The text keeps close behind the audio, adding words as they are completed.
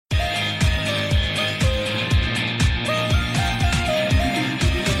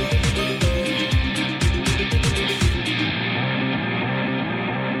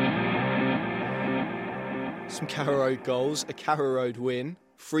Road goals, a Carrow Road win,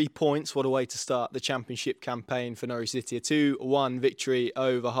 3 points. What a way to start the Championship campaign for Norwich City. A 2-1 victory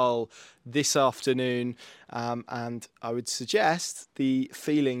over Hull this afternoon. And I would suggest the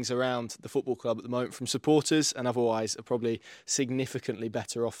feelings around the football club at the moment from supporters and otherwise are probably significantly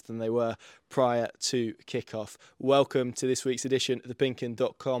better off than they were prior to kick-off. Welcome to this week's edition of the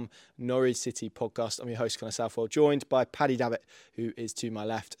PinkUn.com Norwich City podcast. I'm your host, Connor Southwell, joined by Paddy Davitt, who is to my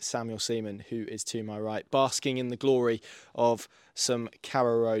left, Samuel Seaman, who is to my right, basking in the glory of some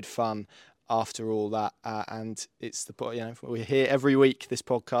Carrow Road fun after all that, and it's we're here every week, this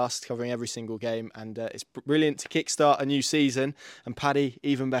podcast covering every single game, and it's brilliant to kickstart a new season, and Paddy,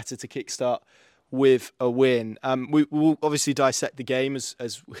 even better to kickstart with a win. We will obviously dissect the game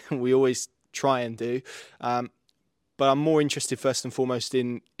as we always try and do, but I'm more interested first and foremost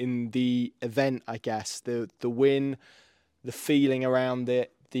in the event, I guess, the win, the feeling around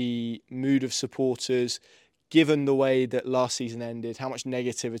it, the mood of supporters. Given the way that last season ended, how much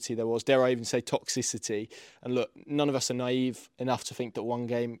negativity there was, dare I even say toxicity. And look, none of us are naive enough to think that one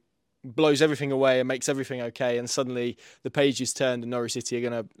game blows everything away and makes everything okay, and suddenly the page is turned and Norwich City are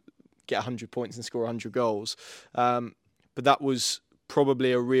going to get 100 points and score 100 goals. But that was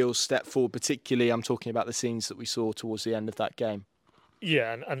probably a real step forward, particularly I'm talking about the scenes that we saw towards the end of that game.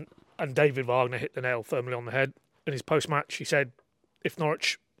 Yeah, and David Wagner hit the nail firmly on the head. In his post-match, he said, if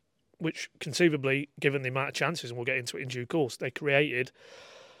Norwich, which conceivably, given the amount of chances, and we'll get into it in due course, they created,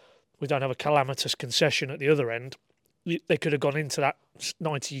 we don't have a calamitous concession at the other end, they could have gone into that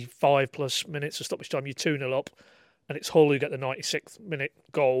 95 plus minutes of stoppage time, you're 2-0 up, and it's Hull who get the 96th minute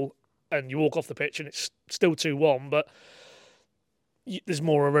goal, and you walk off the pitch and it's still 2-1, but there's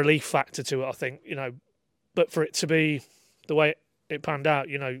more a relief factor to it, I think, but for it to be the way it panned out,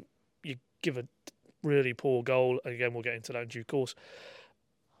 you give a really poor goal, and again, we'll get into that in due course,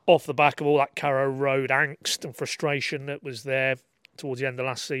 off the back of all that Carrow Road angst and frustration that was there towards the end of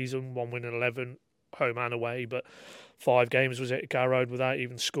last season, 1 win in 11, home and away, but 5 games was it at Carrow Road without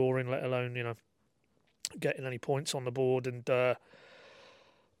even scoring, let alone, getting any points on the board. And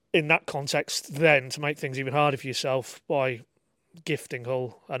in that context, then, to make things even harder for yourself by gifting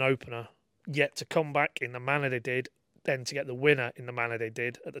Hull an opener, yet to come back in the manner they did, then to get the winner in the manner they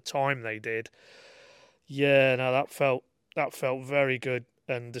did, at the time they did, that felt very good.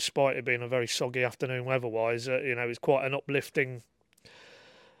 And despite it being a very soggy afternoon weather-wise, it's quite an uplifting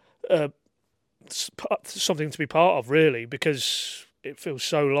something to be part of, really, because it feels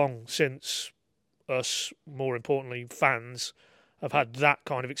so long since us, more importantly, fans, have had that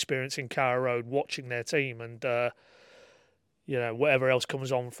kind of experience in Carrow Road, watching their team, and whatever else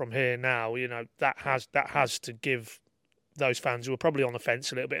comes on from here now, that has to give those fans who are probably on the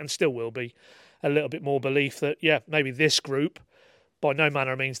fence a little bit, and still will be, a little bit more belief that maybe this group, by no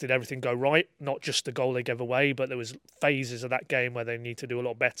manner of means did everything go right, not just the goal they gave away, but there was phases of that game where they need to do a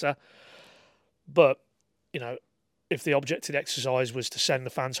lot better. But, if the objective exercise was to send the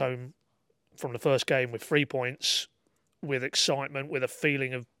fans home from the first game with 3 points, with excitement, with a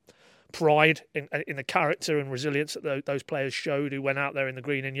feeling of pride in the character and resilience that those players showed who went out there in the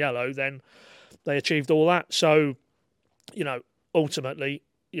green and yellow, then they achieved all that. So, ultimately,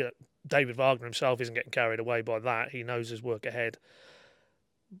 David Wagner himself isn't getting carried away by that. He knows there's work ahead.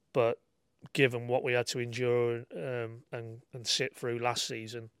 But given what we had to endure and sit through last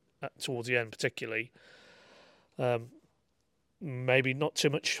season, towards the end particularly, maybe not too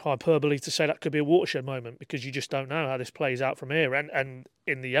much hyperbole to say that could be a watershed moment, because you just don't know how this plays out from here. And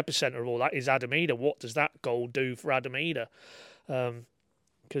in the epicentre of all that is Adam Eder. What does that goal do for Adam Eder?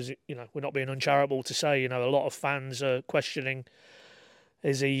 Because, we're not being uncharitable to say, a lot of fans are questioning,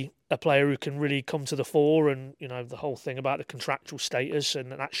 is he a player who can really come to the fore? And, the whole thing about the contractual status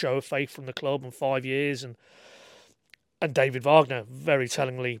and that show of faith from the club and 5 years. And David Wagner, very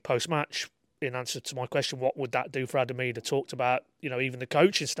tellingly post-match, in answer to my question, what would that do for Adam Eder, talked about, even the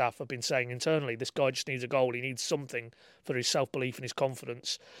coaching staff have been saying internally, this guy just needs a goal. He needs something for his self-belief and his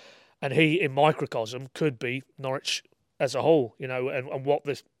confidence. And he, in microcosm, could be Norwich as a whole, and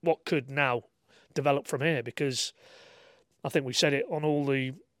what could now develop from here, because I think we've said it on all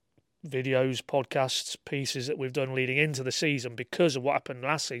the videos, podcasts, pieces that we've done leading into the season, because of what happened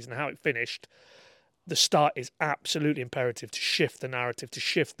last season, how it finished, the start is absolutely imperative to shift the narrative, to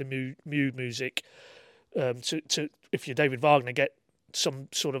shift the mood music, to if you're David Wagner, get some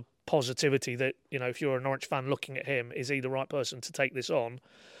sort of positivity that, if you're a Norwich fan looking at him, is he the right person to take this on?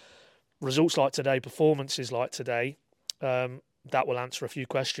 Results like today, performances like today, that will answer a few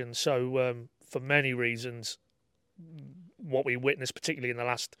questions. So for many reasons, what we witnessed, particularly in the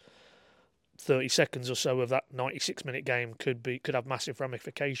last 30 seconds or so of that 96-minute game, could have massive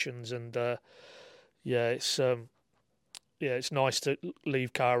ramifications. And it's yeah, it's nice to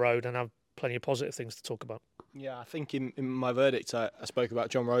leave Carrow Road and have plenty of positive things to talk about. Yeah, I think in my verdict, I spoke about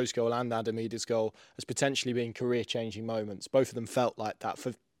John Rowe's goal and Adam Ida's goal as potentially being career-changing moments. Both of them felt like that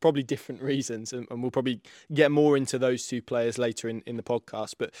for probably different reasons, and we'll probably get more into those two players later in the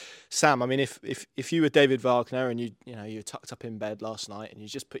podcast. But Sam, I mean, if you were David Wagner and you were tucked up in bed last night and you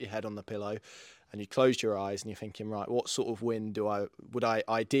just put your head on the pillow and you closed your eyes and you're thinking, right, what sort of win would I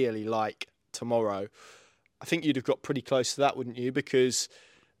ideally like tomorrow? I think you'd have got pretty close to that, wouldn't you? Because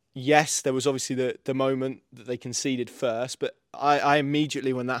yes, there was obviously the moment that they conceded first, but I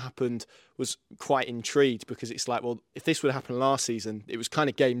immediately, when that happened, was quite intrigued because it's like, well, if this would have happened last season, it was kind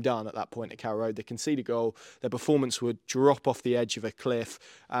of game done at that point at Carrow Road. They concede a goal, their performance would drop off the edge of a cliff,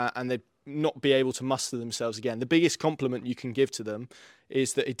 and they'd not be able to muster themselves again. The biggest compliment you can give to them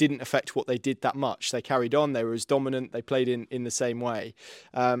is that it didn't affect what they did that much. They carried on, they were as dominant, they played in the same way.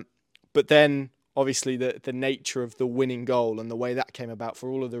 But then obviously the nature of the winning goal and the way that came about for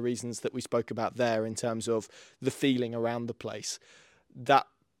all of the reasons that we spoke about there in terms of the feeling around the place, that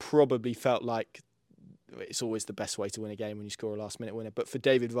probably felt like it's always the best way to win a game when you score a last-minute winner. But for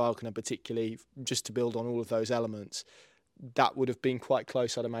David Wagner particularly, just to build on all of those elements, that would have been quite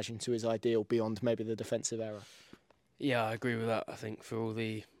close, I'd imagine, to his ideal beyond maybe the defensive error. Yeah, I agree with that. I think for all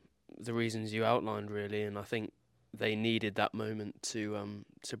the reasons you outlined, really, and I think they needed that moment to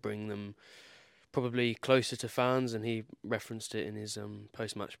bring them probably closer to fans, and he referenced it in his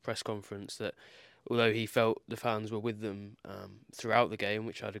post-match press conference that although he felt the fans were with them throughout the game,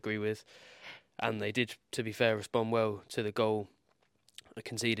 which I'd agree with, and they did, to be fair, respond well to the goal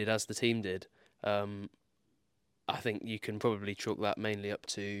conceded as the team did, I think you can probably chalk that mainly up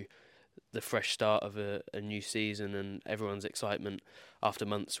to the fresh start of a new season and everyone's excitement after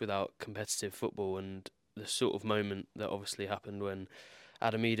months without competitive football, and the sort of moment that obviously happened when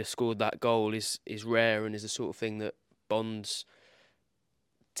Adam Ida scored that goal is rare and is the sort of thing that bonds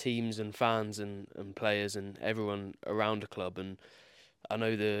teams and fans and players and everyone around a club. And I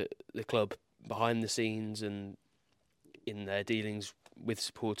know the club behind the scenes and in their dealings with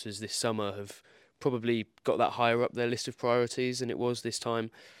supporters this summer have probably got that higher up their list of priorities than it was this time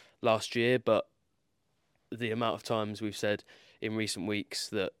last year. But the amount of times we've said in recent weeks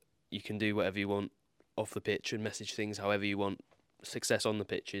that you can do whatever you want off the pitch and message things however you want, success on the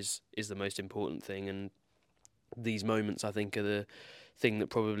pitch is the most important thing, and these moments I think are the thing that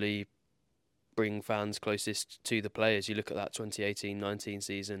probably bring fans closest to the players. You look at that 2018-19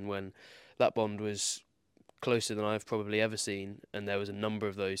 season when that bond was closer than I've probably ever seen, and there was a number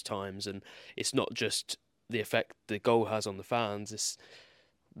of those times, and it's not just the effect the goal has on the fans,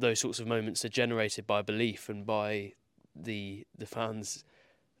 those sorts of moments are generated by belief and by the fans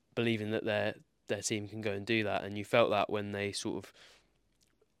believing that their team can go and do that. And you felt that when they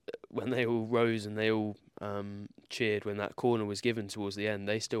all rose and they all cheered when that corner was given towards the end.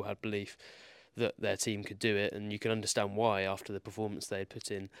 They still had belief that their team could do it, and you can understand why after the performance they had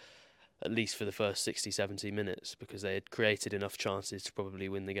put in, at least for the first 60-70 minutes, because they had created enough chances to probably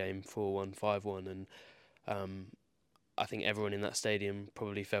win the game 4-1, 5-1, and I think everyone in that stadium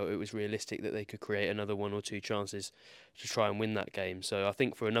probably felt it was realistic that they could create another one or two chances to try and win that game. So I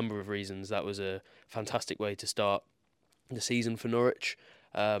think for a number of reasons that was a fantastic way to start the season for Norwich,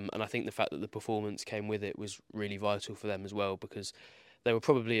 and I think the fact that the performance came with it was really vital for them as well, because there were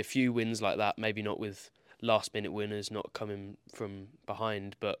probably a few wins like that, maybe not with last-minute winners, not coming from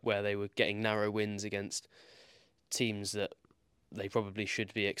behind, but where they were getting narrow wins against teams that they probably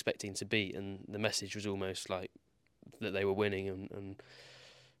should be expecting to beat, and the message was almost like that they were winning and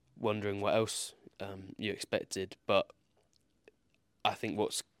wondering what else you expected. But I think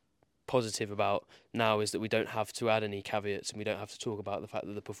what's positive about now is that we don't have to add any caveats and we don't have to talk about the fact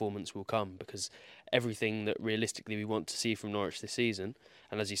that the performance will come, because everything that realistically we want to see from Norwich this season,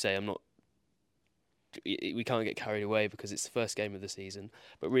 and as you say, we can't get carried away because it's the first game of the season,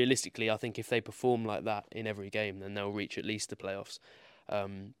 but realistically I think if they perform like that in every game, then they'll reach at least the playoffs.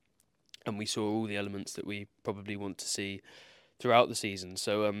 And we saw all the elements that we probably want to see throughout the season.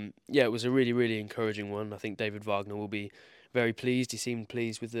 So, yeah, it was a really, really encouraging one. I think David Wagner will be very pleased. He seemed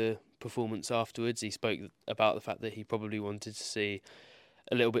pleased with the performance afterwards. He spoke about the fact that he probably wanted to see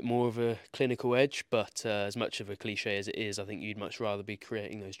a little bit more of a clinical edge, but as much of a cliche as it is, I think you'd much rather be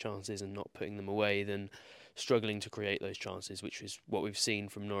creating those chances and not putting them away than struggling to create those chances, which is what we've seen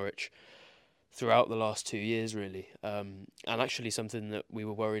from Norwich throughout the last 2 years, really. And actually something that we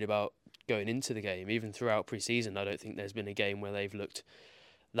were worried about going into the game, even throughout pre-season. I don't think there's been a game where they've looked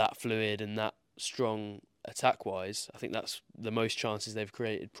that fluid and that strong attack-wise. I think that's the most chances they've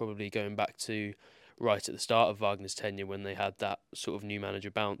created, probably going back to right at the start of Wagner's tenure when they had that sort of new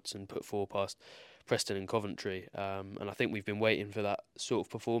manager bounce and put 4 past Preston and Coventry, and I think we've been waiting for that sort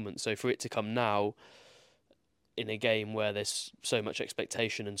of performance. So for it to come now, in a game where there's so much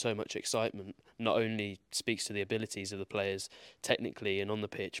expectation and so much excitement, not only speaks to the abilities of the players technically and on the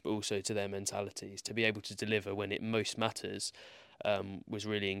pitch, but also to their mentalities. To be able to deliver when it most matters was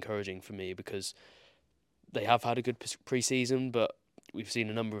really encouraging for me, because they have had a good pre-season, but we've seen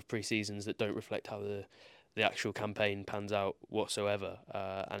a number of pre-seasons that don't reflect how the actual campaign pans out whatsoever,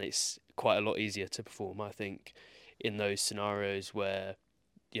 and it's quite a lot easier to perform, I think, in those scenarios where,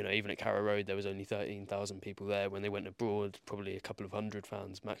 you know, even at Carrow Road there was only 13,000 people there. When they went abroad, probably a couple of hundred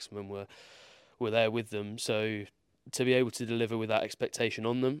fans maximum were there with them. So to be able to deliver with that expectation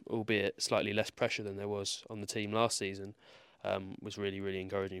on them, albeit slightly less pressure than there was on the team last season, was really, really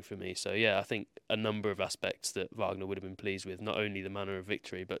encouraging for me. So yeah, I think a number of aspects that Wagner would have been pleased with, not only the manner of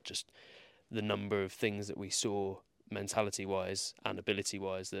victory, but just the number of things that we saw mentality-wise and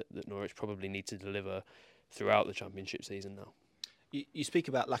ability-wise that Norwich probably need to deliver throughout the Championship season now. You speak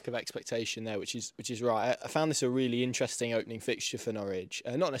about lack of expectation there, which is right. I found this a really interesting opening fixture for Norwich,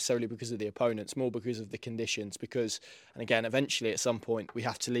 not necessarily because of the opponents, more because of the conditions. Because, and again, eventually at some point we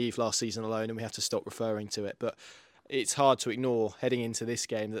have to leave last season alone and we have to stop referring to it. But it's hard to ignore heading into this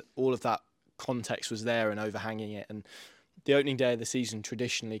game that all of that context was there and overhanging it. And the opening day of the season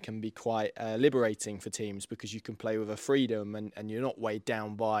traditionally can be quite liberating for teams, because you can play with a freedom and you're not weighed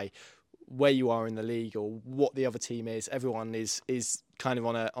down by where you are in the league or what the other team is. Everyone is kind of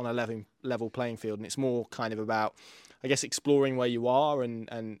on a level playing field, and it's more kind of about, I guess, exploring where you are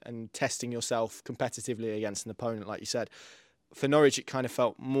and testing yourself competitively against an opponent, like you said. For Norwich, it kind of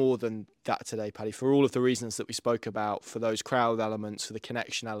felt more than that today, Paddy, for all of the reasons that we spoke about, for those crowd elements, for the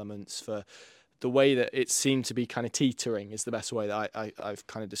connection elements, for the way that it seemed to be kind of teetering is the best way that I've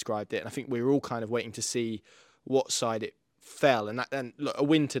kind of described it. And I think we were all kind of waiting to see what side it fell, and look, a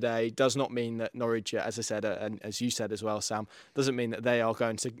win today does not mean that Norwich, as I said, and as you said as well, Sam, doesn't mean that they are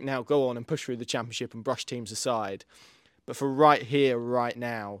going to now go on and push through the Championship and brush teams aside. But for right here, right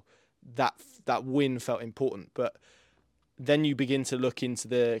now, that win felt important. But then you begin to look into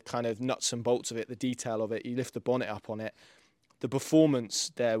the kind of nuts and bolts of it, the detail of it. You lift the bonnet up on it. The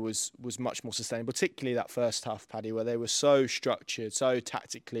performance there was much more sustainable, particularly that first half, Paddy, where they were so structured, so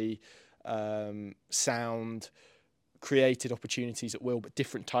tactically sound, created opportunities at will, but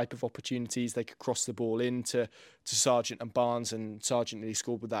different type of opportunities. They could cross the ball into Sargent and Barnes, and Sargent nearly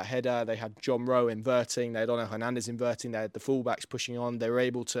scored with that header. They had John Rowe inverting, they had Ono Hernandez inverting, they had the fullbacks pushing on. They were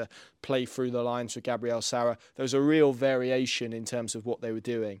able to play through the lines with Gabriel Sara. There was a real variation in terms of what they were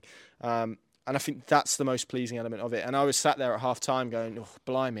doing. And I think that's the most pleasing element of it. And I was sat there at half-time going, oh,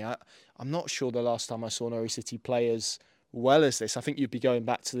 blimey, I'm not sure the last time I saw Norwich City play as well as this. I think you'd be going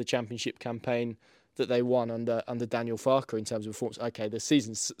back to the Championship campaign that they won under Daniel Farke in terms of performance. Okay, the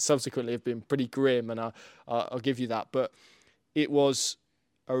seasons subsequently have been pretty grim, and I'll give you that. But it was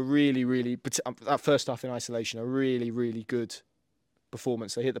a really, really, that first half in isolation, a really, really good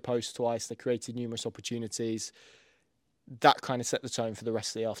performance. They hit the post twice. They created numerous opportunities. That kind of set the tone for the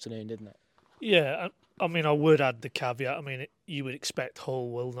rest of the afternoon, didn't it? Yeah, I mean, I would add the caveat. I mean, you would expect Hull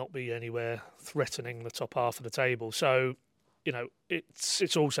will not be anywhere threatening the top half of the table. So, you know,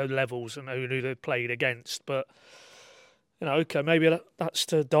 it's also levels and who they played against. But, you know, okay, maybe that's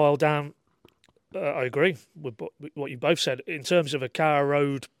to dial down. I agree with what you both said. In terms of a Carrow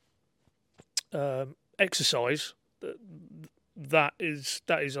Road exercise, that is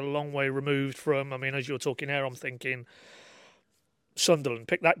a long way removed from, I mean, as you're talking here, I'm thinking Sunderland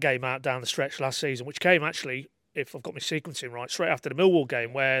picked that game out down the stretch last season, which came actually, if I've got my sequencing right, straight after the Millwall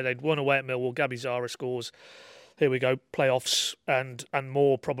game where they'd won away at Millwall. Gabby Zara scores. Here we go, playoffs and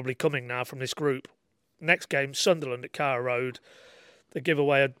more probably coming now from this group. Next game, Sunderland at Carrow Road. They give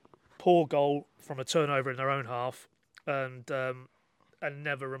away a poor goal from a turnover in their own half and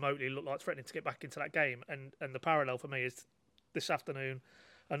never remotely look like threatening to get back into that game. And the parallel for me is this afternoon,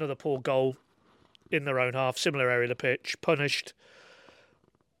 another poor goal in their own half, similar area of the pitch, punished.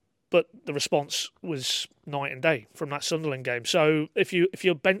 But the response was night and day from that Sunderland game. So if you're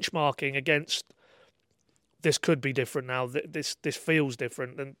benchmarking against, this could be different now. This feels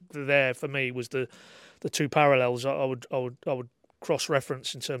different. And there for me was the two parallels I would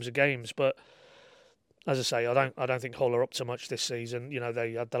cross-reference in terms of games. But as I say, I don't think Hull are up to much this season. You know,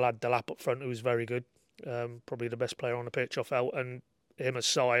 they had the lad Delap up front who was very good, probably the best player on the pitch I felt. And him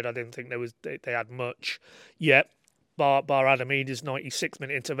aside, I didn't think they had much yet. Bar Adam Eader's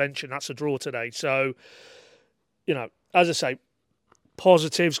 96-minute intervention, that's a draw today. So, you know, as I say,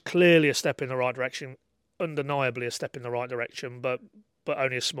 positives, clearly a step in the right direction, undeniably a step in the right direction. But but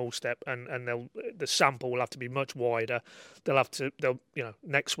only a small step, and the sample will have to be much wider.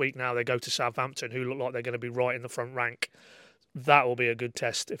 Next week now they go to Southampton, who look like they're going to be right in the front rank. That will be a good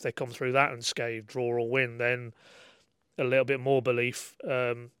test. If they come through that unscathed, draw or win, then a little bit more belief,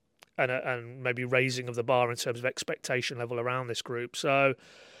 and maybe raising of the bar in terms of expectation level around this group. So,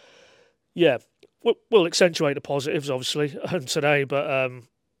 yeah, we'll accentuate the positives obviously today, but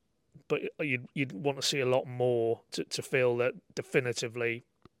you'd want to see a lot more to feel that definitively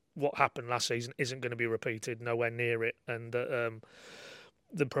what happened last season isn't going to be repeated, nowhere near it, and that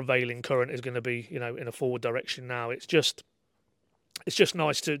the prevailing current is going to be in a forward direction now. It's just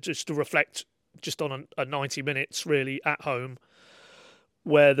nice to reflect just on a 90 minutes really at home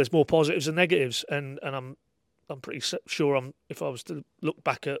where there's more positives than negatives, and I'm pretty sure if I was to look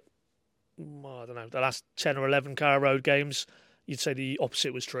back at I don't know the last 10 or 11 Carrow Road games, you'd say the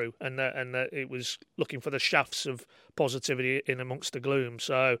opposite was true, and that it was looking for the shafts of positivity in amongst the gloom.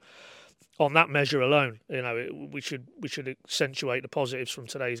 So on that measure alone, we should accentuate the positives from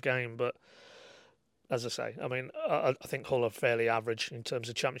today's game. But as I say, I mean, I think Hull are fairly average in terms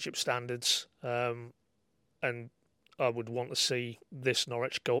of championship standards, and I would want to see this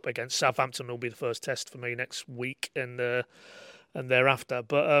Norwich go up against Southampton. Will be the first test for me next week and thereafter.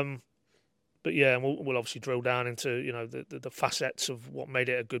 But yeah, and we'll obviously drill down into the facets of what made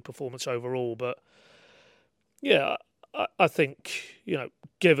it a good performance overall. But yeah, I think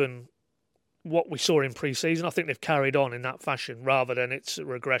given what we saw in pre-season, I think they've carried on in that fashion rather than it's a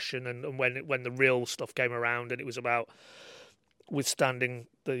regression. And when the real stuff came around and it was about withstanding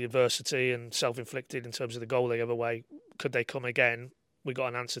the adversity and self-inflicted in terms of the goal they gave away, could they come again? We got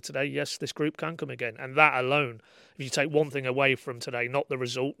an answer today. Yes, this group can come again, and that alone, if you take one thing away from today, not the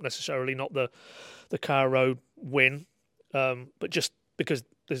result necessarily, not the Carrow Road win, but just because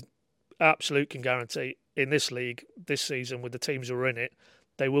there's absolute can guarantee in this league this season with the teams who are in it,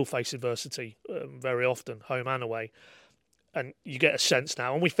 they will face adversity very often, home and away. And you get a sense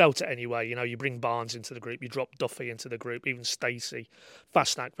now, and we felt it anyway. You bring Barnes into the group, you drop Duffy into the group, even Stacey,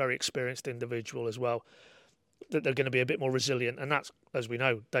 Fastnack, very experienced individual as well, that they're going to be a bit more resilient. And that's, as we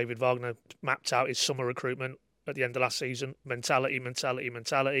know, David Wagner mapped out his summer recruitment at the end of last season,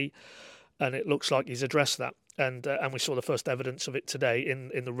 mentality, and it looks like he's addressed that. And we saw the first evidence of it today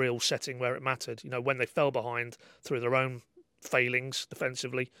in the real setting where it mattered. When they fell behind through their own failings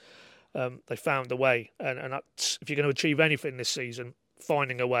defensively, they found a way. And that's, if you're going to achieve anything this season,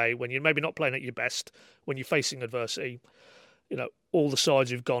 finding a way when you're maybe not playing at your best, when you're facing adversity, all the sides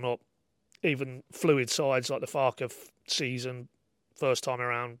who've gone up, even fluid sides like the Farker season first time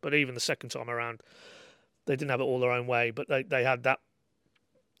around, but even the second time around, they didn't have it all their own way, but they had that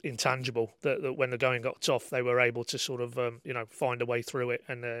intangible that when the going got tough, they were able to sort of find a way through it,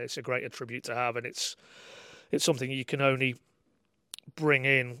 and it's a great attribute to have, and it's something you can only bring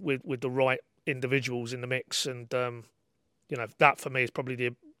in with the right individuals in the mix, and that for me is probably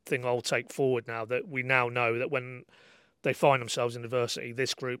the thing I'll take forward now, that we now know that when they find themselves in adversity,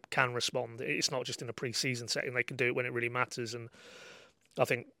 this group can respond. It's not just in a pre-season setting. They can do it when it really matters. And I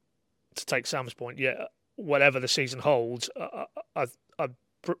think, to take Sam's point, yeah, whatever the season holds,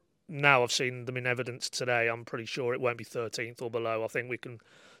 now I've seen them in evidence today. I'm pretty sure it won't be 13th or below. I think we can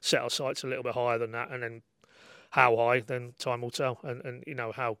set our sights a little bit higher than that. And then how high, then time will tell. And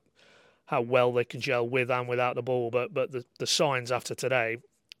how well they can gel with and without the ball. But the signs after today,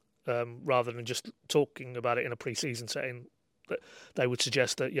 rather than just talking about it in a pre-season setting, that they would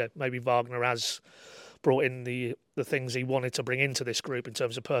suggest that maybe Wagner has brought in the things he wanted to bring into this group in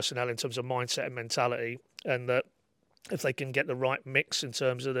terms of personnel, in terms of mindset and mentality, and that if they can get the right mix in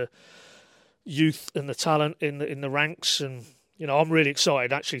terms of the youth and the talent in the ranks, and I'm really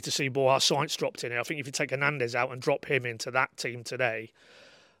excited actually to see Borja Sainz dropped in here. I think if you take Hernandez out and drop him into that team today,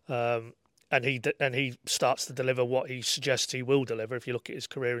 and he starts to deliver what he suggests he will deliver, if you look at his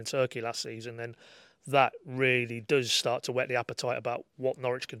career in Turkey last season, then that really does start to whet the appetite about what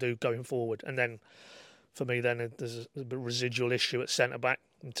Norwich can do going forward. And then, for me, then there's a residual issue at centre-back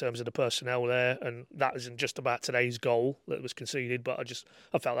in terms of the personnel there, and that isn't just about today's goal that was conceded, but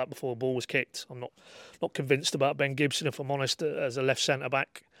I felt that before the ball was kicked. I'm not convinced about Ben Gibson, if I'm honest, as a left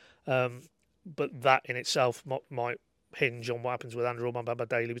centre-back, but that in itself might hinge on what happens with Andrew Baba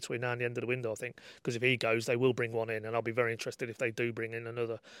Daly between now and the end of the window, I think, because if he goes, they will bring one in, and I'll be very interested if they do bring in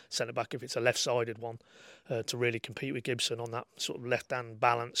another centre-back, if it's a left-sided one, to really compete with Gibson on that sort of left-hand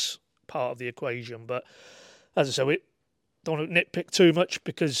balance part of the equation. But as I said, we don't want to nitpick too much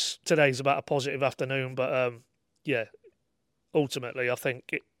because today's about a positive afternoon, but ultimately I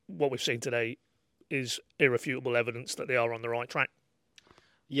think what we've seen today is irrefutable evidence that they are on the right track.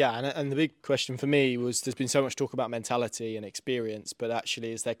 Yeah, and the big question for me was there's been so much talk about mentality and experience, but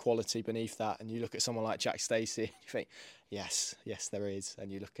actually is there quality beneath that? And you look at someone like Jack Stacey, and you think, yes, there is. And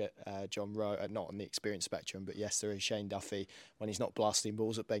you look at John Rowe, not on the experience spectrum, but yes, there is. Shane Duffy, when he's not blasting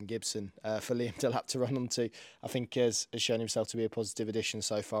balls at Ben Gibson for Liam Delap to run onto, I think has shown himself to be a positive addition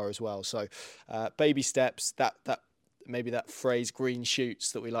so far as well. So baby steps, that maybe that phrase green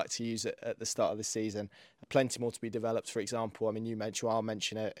shoots that we like to use at the start of the season. Plenty more to be developed. For example, I mean, I'll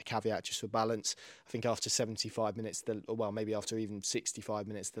mention a caveat just for balance. I think after 75 minutes, maybe after even 65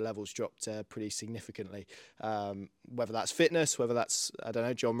 minutes, the levels dropped pretty significantly. Whether that's fitness, whether that's, I don't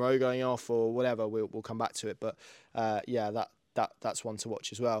know, John Rowe going off or whatever, we'll come back to it. But that's one to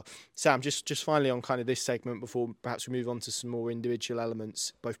watch as well. Sam, just finally on kind of this segment before perhaps we move on to some more individual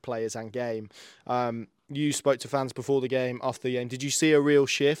elements, both players and game. You spoke to fans before the game, after the game. Did you see a real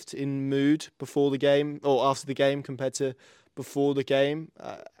shift in mood before the game or after the game compared to before the game?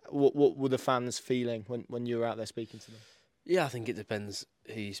 What were the fans feeling when you were out there speaking to them? Yeah, I think it depends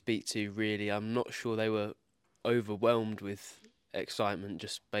who you speak to, really. I'm not sure they were overwhelmed with excitement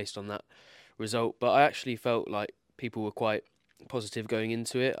just based on that result, but I actually felt like people were quite positive going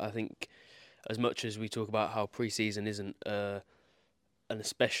into it. I think as much as we talk about how pre-season isn't an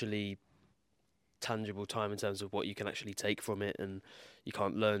especially tangible time in terms of what you can actually take from it, and you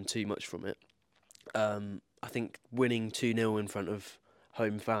can't learn too much from it. I think winning 2-0 in front of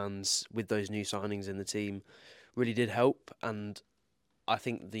home fans with those new signings in the team really did help, and I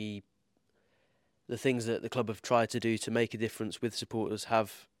think the things that the club have tried to do to make a difference with supporters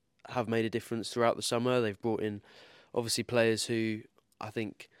have made a difference throughout the summer. They've brought in obviously players who I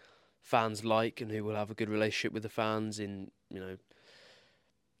think fans like and who will have a good relationship with the fans in,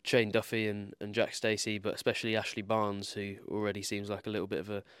 Shane Duffy and Jack Stacey, but especially Ashley Barnes, who already seems like a little bit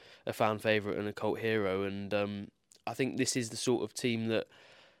of a fan favourite and a cult hero. And I think this is the sort of team that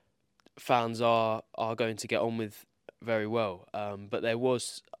fans are going to get on with very well. But there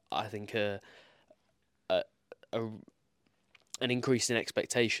was, I think, an increase in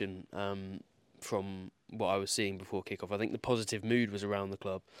expectation from what I was seeing before kickoff. I think the positive mood was around the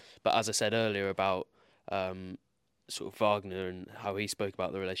club. But as I said earlier about sort of Wagner and how he spoke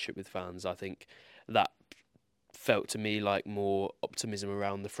about the relationship with fans, I think that felt to me like more optimism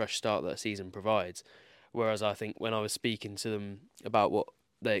around the fresh start that a season provides. Whereas I think when I was speaking to them about what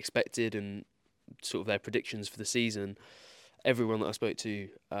they expected and sort of their predictions for the season, everyone that I spoke to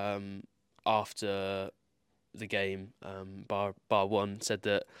after the game, bar one, said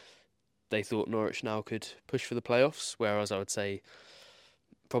that they thought Norwich now could push for the playoffs, whereas I would say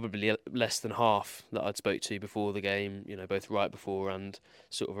probably less than half that I'd spoke to before the game, both right before and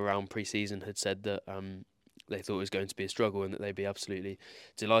sort of around pre-season, had said that they thought it was going to be a struggle and that they'd be absolutely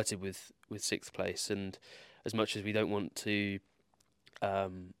delighted with sixth place. And as much as we don't want to,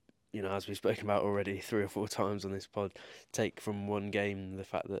 as we've spoken about already 3 or 4 times on this pod, take from one game the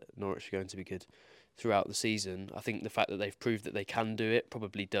fact that Norwich are going to be good throughout the season, I think the fact that they've proved that they can do it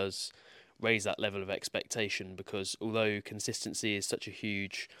probably does raise that level of expectation, because although consistency is such a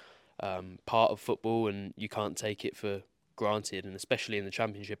huge part of football and you can't take it for granted, and especially in the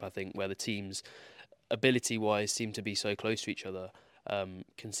Championship, I think, where the teams ability-wise seem to be so close to each other,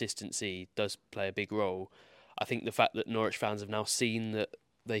 consistency does play a big role. I think the fact that Norwich fans have now seen that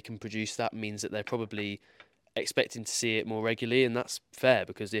they can produce that means that they're probably expecting to see it more regularly, and that's fair,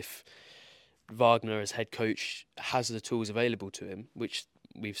 because if Wagner as head coach has the tools available to him, which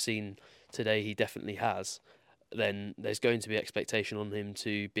we've seen today he definitely has, then there's going to be expectation on him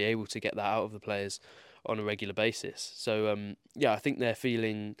to be able to get that out of the players on a regular basis. So I think they're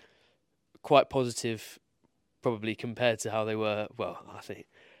feeling quite positive, probably compared to how they were. Well, I think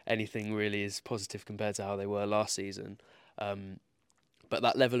anything really is positive compared to how they were last season. But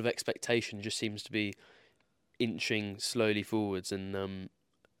that level of expectation just seems to be inching slowly forwards, and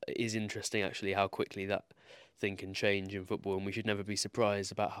it is interesting actually how quickly that thing can change in football, and we should never be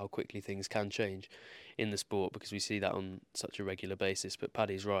surprised about how quickly things can change in the sport, because we see that on such a regular basis. But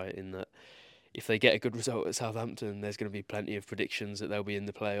Paddy's right in that if they get a good result at Southampton, there's going to be plenty of predictions that they'll be in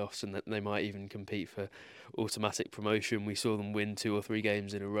the playoffs and that they might even compete for automatic promotion. We saw them win 2 or 3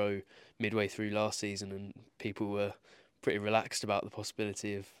 games in a row midway through last season, and people were pretty relaxed about the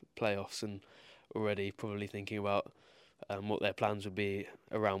possibility of playoffs and already probably thinking about what their plans would be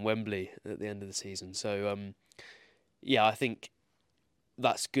around Wembley at the end of the season. So I think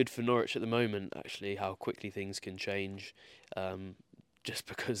that's good for Norwich at the moment, actually, how quickly things can change, just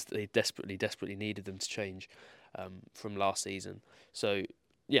because they desperately needed them to change from last season. So,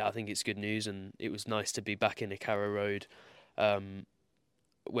 I think it's good news, and it was nice to be back in a Carrow Road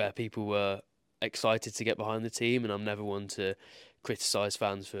where people were excited to get behind the team, and I'm never one to criticise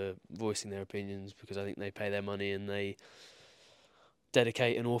fans for voicing their opinions, because I think they pay their money and they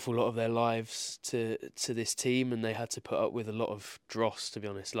dedicate an awful lot of their lives to this team, and they had to put up with a lot of dross, to be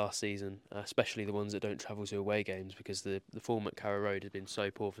honest, last season, especially the ones that don't travel to away games, because the form at Carrow Road has been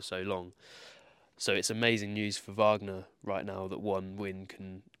so poor for so long. So it's amazing news for Wagner right now that one win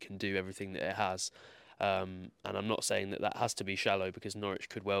can do everything that it has. And I'm not saying that has to be shallow, because Norwich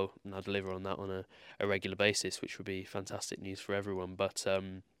could well now deliver on that on a regular basis, which would be fantastic news for everyone. But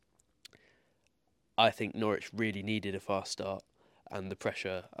I think Norwich really needed a fast start, and the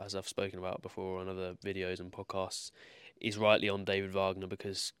pressure, as I've spoken about before on other videos and podcasts, is rightly on David Wagner,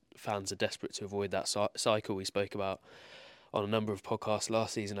 because fans are desperate to avoid that cycle we spoke about on a number of podcasts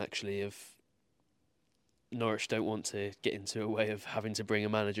last season, actually, of Norwich don't want to get into a way of having to bring a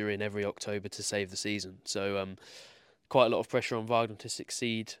manager in every October to save the season. So quite a lot of pressure on Wagner to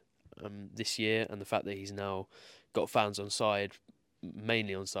succeed this year, and the fact that he's now got fans on side,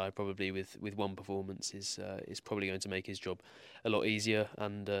 mainly on side probably with one performance, is probably going to make his job a lot easier,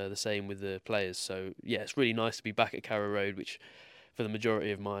 and the same with the players. So yeah, it's really nice to be back at Carrow Road, which for the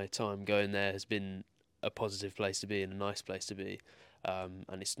majority of my time going there has been a positive place to be and a nice place to be.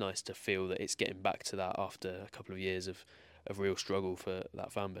 And it's nice to feel that it's getting back to that after a couple of years of real struggle for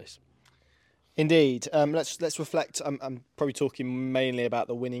that fan base. Indeed. Let's reflect. I'm probably talking mainly about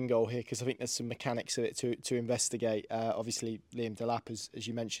the winning goal here, because I think there's some mechanics of it to investigate. Obviously, Liam Delap, as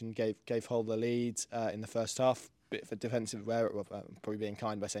you mentioned, gave Hull the lead in the first half. Bit of a defensive error, probably being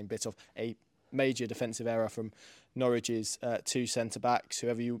kind by saying bit of a major defensive error from Norwich's two centre-backs,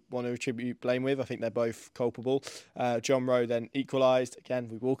 whoever you want to attribute blame with. I think they're both culpable. John Rowe then equalised. Again,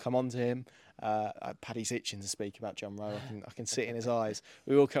 we will come on to him. Paddy's itching to speak about John Rowe. I can see it in his eyes.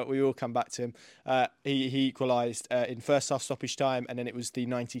 We will come back to him. He equalised in first half stoppage time, and then it was the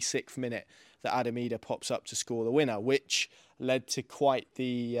 96th minute that Adam Eder pops up to score the winner, which led to quite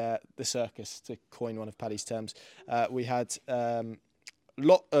the circus, to coin one of Paddy's terms. We had a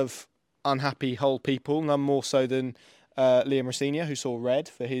lot of unhappy Hull people, none more so than Liam Rosenior, who saw red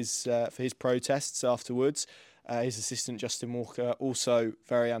for his protests afterwards. His assistant Justin Walker also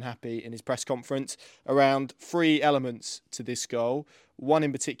very unhappy in his press conference around three elements to this goal. One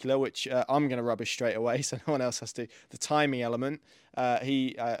in particular, which I'm going to rubbish straight away, so no one else has to. The timing element.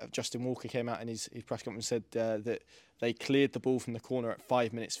 Justin Walker came out in his press conference and said that they cleared the ball from the corner at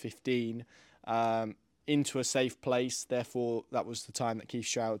 5 minutes 15 into a safe place. Therefore, that was the time that Keith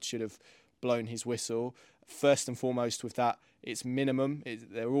Stroud should have blown his whistle. First and foremost, with that, it's minimum.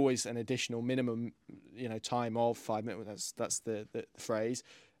 They're always an additional minimum, time of 5 minutes. That's the phrase.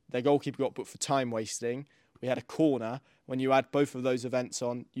 Their goalkeeper got booked for time wasting. We had a corner. When you add both of those events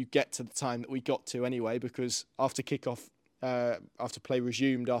on, you get to the time that we got to anyway, because after kickoff, after play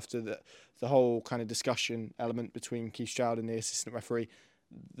resumed, after the whole kind of discussion element between Keith Stroud and the assistant referee,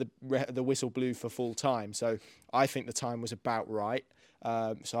 the whistle blew for full time. So I think the time was about right.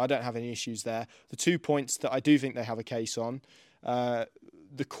 So I don't have any issues there. The 2 points that I do think they have a case on,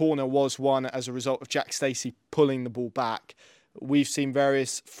 the corner was won as a result of Jack Stacey pulling the ball back. We've seen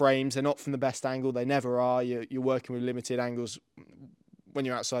various frames. They're not from the best angle. They never are. You're working with limited angles when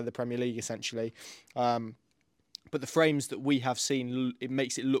you're outside the Premier League, essentially. But the frames that we have seen, it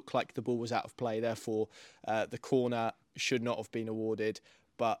makes it look like the ball was out of play. Therefore, the corner should not have been awarded.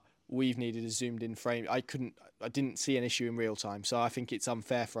 But we've needed a zoomed-in frame. I didn't see an issue in real time. So I think it's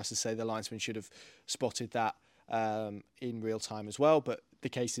unfair for us to say the linesman should have spotted that in real time as well. But the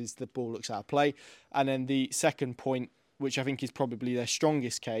case is the ball looks out of play. And then the second point, which I think is probably their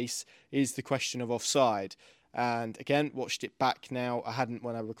strongest case, is the question of offside. And again, watched it back now. I hadn't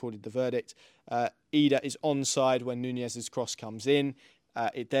when I recorded the verdict. Eder is onside when Nunez's cross comes in.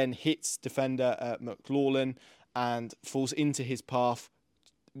 It then hits defender McLaughlin and falls into his path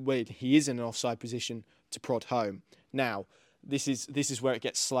when he is in an offside position to prod home. Now, this is where it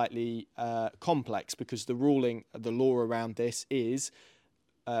gets slightly complex, because the law around this is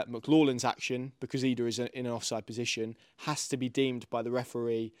McLaughlin's action, because Eder is in an offside position, has to be deemed by the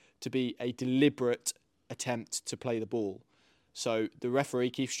referee to be a deliberate attempt to play the ball. So the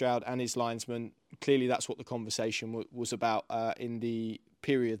referee, Keith Stroud, and his linesman, clearly that's what the conversation was about in the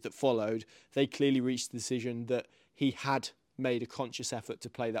period that followed. They clearly reached the decision that he had made a conscious effort to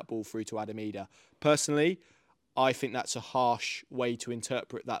play that ball through to Adam Eder. Personally, I think that's a harsh way to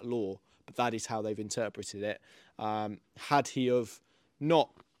interpret that law, but that is how they've interpreted it. Had he have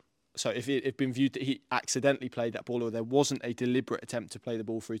not... So if it had been viewed that he accidentally played that ball, or there wasn't a deliberate attempt to play the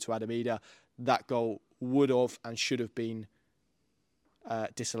ball through to Adam Eder, that goal would have and should have been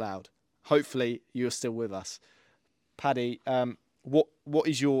disallowed. Hopefully you're still with us. Paddy, what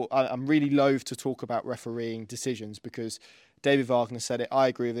is your... I'm really loath to talk about refereeing decisions, because David Wagner said it. I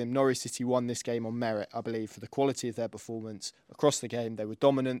agree with him. Norwich City won this game on merit, I believe, for the quality of their performance across the game. They were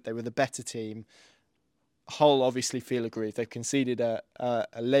dominant. They were the better team. Hull obviously feel aggrieved. They've conceded a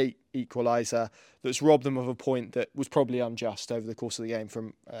late equaliser that's robbed them of a point that was probably unjust over the course of the game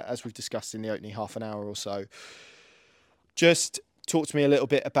from, as we've discussed in the opening half an hour or so. Just talk to me a little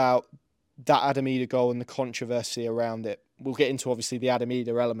bit about that Adam Idah goal and the controversy around it. We'll get into obviously the Adam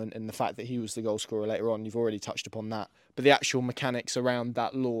Idah element and the fact that he was the goal scorer later on. You've already touched upon that. But the actual mechanics around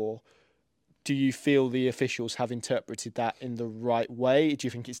that law, do you feel the officials have interpreted that in the right way? Do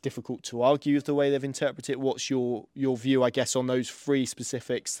you think it's difficult to argue with the way they've interpreted it? What's your view, I guess, on those three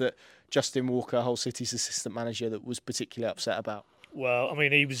specifics that Justin Walker, Hull City's assistant manager, that was particularly upset about? Well, I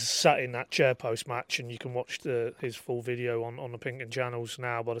mean, he was sat in that chair post-match, and you can watch his full video on the PinkUn channels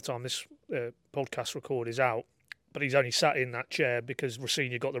now by the time this podcast record is out. But he's only sat in that chair because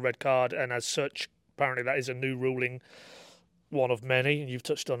Rossini got the red card, and as such, apparently that is a new ruling, one of many. And you've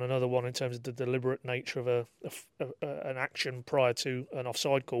touched on another one in terms of the deliberate nature of an action prior to an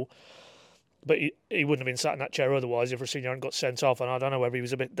offside call. But he wouldn't have been sat in that chair otherwise if Rossini hadn't got sent off. And I don't know whether he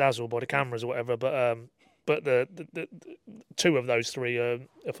was a bit dazzled by the cameras or whatever, but the two of those three are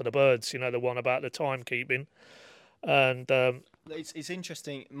for the birds. You know, the one about the timekeeping, and it's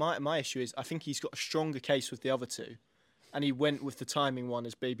interesting. My issue is I think he's got a stronger case with the other two, and he went with the timing one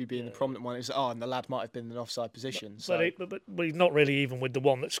as Baby being the prominent one. It's and the lad might have been in an offside position. But he's not really even with the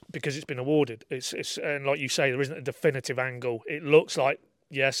one that's because it's been awarded. It's and like you say, there isn't a definitive angle. It looks like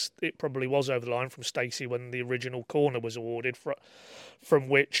yes, it probably was over the line from Stacey when the original corner was awarded, from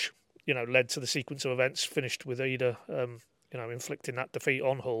which, you know, led to the sequence of events finished with Idah, inflicting that defeat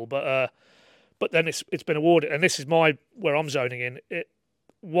on Hull. But then it's been awarded, and this is where I'm zoning in.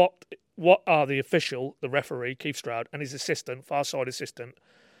 What are the official, the referee Keith Stroud, and his assistant, far side assistant?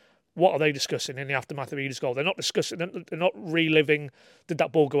 What are they discussing in the aftermath of Idah's goal? They're not discussing. They're not reliving. Did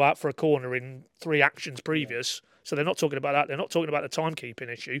that ball go out for a corner in 3 actions previous? So they're not talking about that. They're not talking about the timekeeping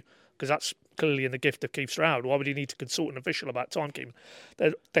issue because that's clearly in the gift of Keith Stroud. Why would he need to consult an official about timekeeping?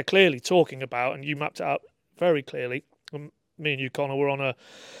 They're clearly talking about, and you mapped it out very clearly. Me and you, Connor, were on an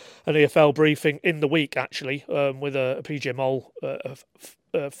EFL briefing in the week actually with a PJ Mole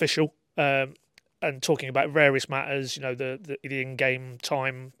official. And talking about various matters, you know, the in-game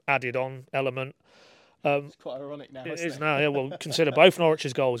time added on element. It's quite ironic now. It is now, yeah. Well, consider both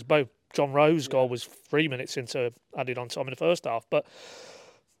Norwich's goals. Both John Rowe's goal was 3 minutes into added on time in the first half. But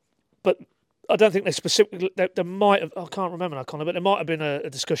I don't think they specifically. There might have. I can't remember now, Connor. But there might have been a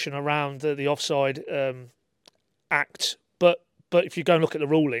discussion around the offside act. But if you go and look at the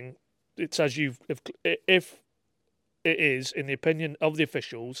ruling, it says if it is, in the opinion of the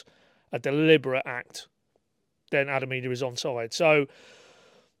officials, a deliberate act, then Adam Idah is onside. So,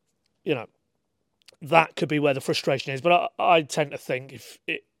 you know, that could be where the frustration is. But I tend to think if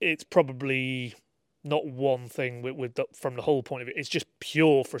it's probably not one thing from the whole point of it. It's just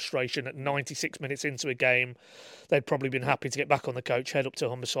pure frustration at 96 minutes into a game. They'd probably been happy to get back on the coach, head up to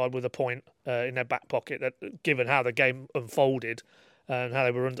Humberside with a point in their back pocket. That, given how the game unfolded and how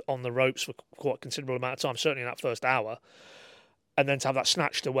they were on the ropes for quite a considerable amount of time, certainly in that first hour, and then to have that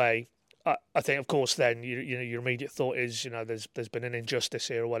snatched away. I think, of course, then your immediate thought is, there's been an injustice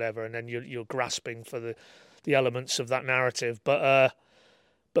here or whatever, and then you're grasping for the elements of that narrative. But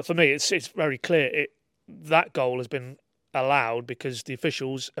for me, it's very clear that goal has been allowed because the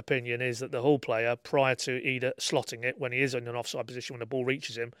official's opinion is that the Hull player, prior to Idah slotting it when he is in an offside position when the ball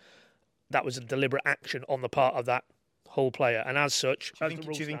reaches him, that was a deliberate action on the part of that Hull player, and as such, do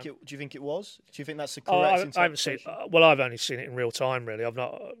you think it was? Do you think that's the correct? I haven't seen. Well, I've only seen it in real time. Really, I've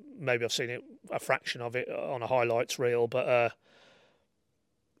not. Maybe I've seen it a fraction of it on a highlights reel, but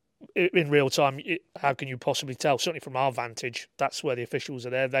in real time, how can you possibly tell? Certainly from our vantage, that's where the officials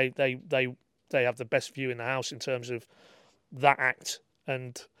are there. They have the best view in the house in terms of that act,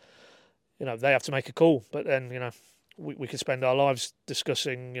 and they have to make a call. But then we could spend our lives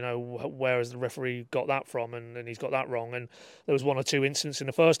discussing, where has the referee got that from, and he's got that wrong. And there was one or two incidents in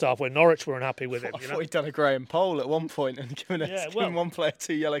the first half where Norwich were unhappy with him. I thought he'd done a Graham Poll at one point and given one player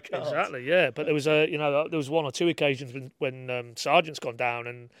 2 yellow cards. Exactly, yeah. But there was there was one or two occasions when Sargent's gone down,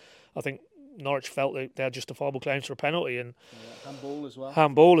 and I think Norwich felt that they had justifiable claims for a penalty and handball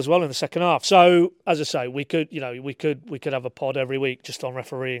as well in the second half. So as I say, we could have a pod every week just on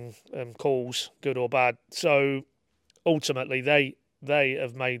refereeing calls, good or bad. So ultimately, they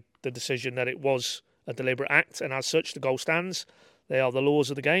have made the decision that it was a deliberate act, and as such, the goal stands. They are the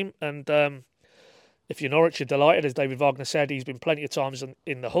laws of the game, and if you're Norwich, you're delighted. As David Wagner said, he's been plenty of times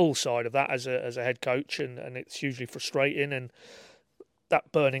in the Hull side of that as a head coach, and it's hugely frustrating. And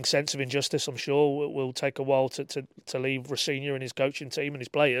that burning sense of injustice, I'm sure, will take a while to leave Rossignol and his coaching team and his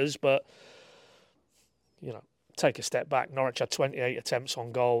players. But, take a step back. Norwich had 28 attempts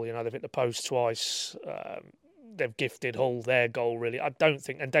on goal. They've hit the post twice. They've gifted Hull their goal, really. I don't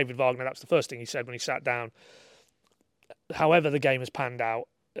think... And David Wagner, that's the first thing he said when he sat down. However the game has panned out,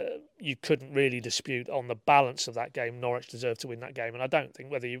 you couldn't really dispute on the balance of that game. Norwich deserved to win that game. And I don't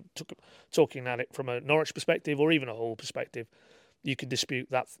think whether you talking at it from a Norwich perspective or even a Hull perspective, you could dispute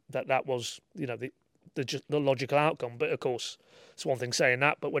that was, the logical outcome. But, of course, it's one thing saying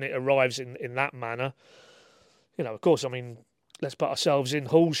that, but when it arrives in that manner... of course, I mean, let's put ourselves in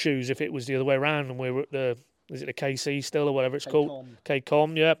Hull's shoes if it was the other way around and we were at is it the KC still or whatever it's called?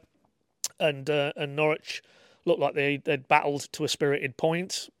 KCOM, yeah. And Norwich looked like they'd battled to a spirited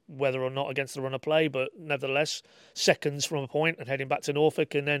point, whether or not against the run of play, but nevertheless, seconds from a point and heading back to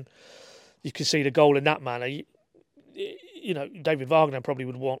Norfolk, and then you can see the goal in that manner. David Wagner probably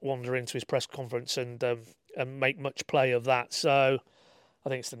would wander into his press conference and make much play of that. So I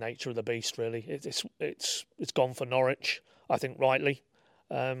think it's the nature of the beast, really. It's gone for Norwich, I think rightly.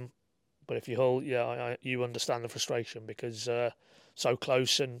 But if you Hull, you understand the frustration because so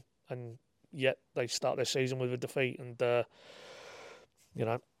close and yet they start their season with a defeat. And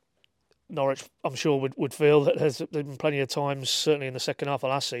Norwich, I'm sure would feel that there's been plenty of times, certainly in the second half of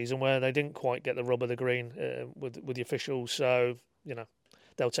last season, where they didn't quite get the rub of the green with the officials. So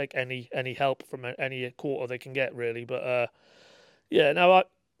they'll take any help from any quarter they can get, really. But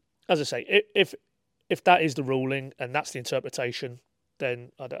as I say, if that is the ruling and that's the interpretation,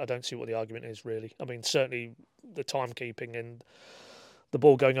 then I don't see what the argument is, really. I mean, certainly the timekeeping and the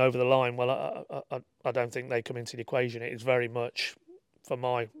ball going over the line, well, I don't think they come into the equation. It is very much, for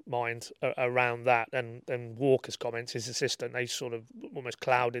my mind, around that. And Walker's comments, his assistant, they sort of almost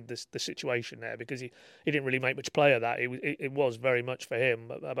clouded the situation there because he didn't really make much play of that. It was very much for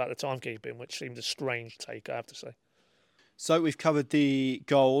him about the timekeeping, which seemed a strange take, I have to say. So we've covered the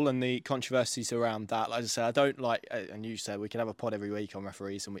goal and the controversies around that. Like I say, I don't like, and you said we can have a pod every week on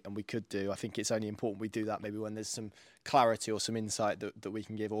referees, and we could do. I think it's only important we do that maybe when there's some clarity or some insight that we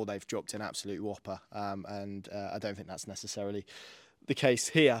can give, or they've dropped an absolute whopper. And I don't think that's necessarily the case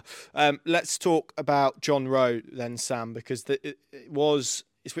here. Let's talk about John Rowe then, Sam, because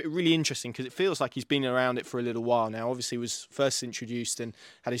it's really interesting because it feels like he's been around it for a little while now. Obviously, he was first introduced and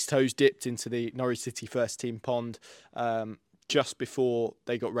had his toes dipped into the Norwich City first team pond just before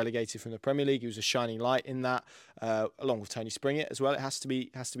they got relegated from the Premier League. He was a shining light in that, along with Tony Springett as well. It has to be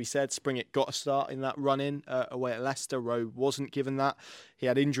said. Springett got a start in that run-in away at Leicester. Rowe wasn't given that. He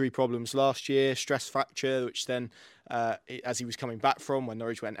had injury problems last year, stress fracture, which then, as he was coming back from when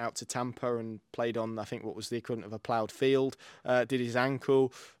Norwich went out to Tampa and played on, I think, what was the equivalent of a ploughed field, did his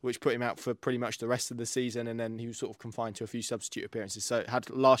ankle, which put him out for pretty much the rest of the season, and then he was sort of confined to a few substitute appearances. So had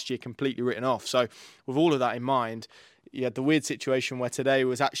last year completely written off. So with all of that in mind, you had the weird situation where today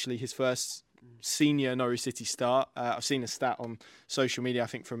was actually his first senior Norwich City start. I've seen a stat on social media, I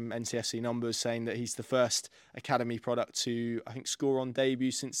think from NCFC Numbers, saying that he's the first academy product to, I think, score on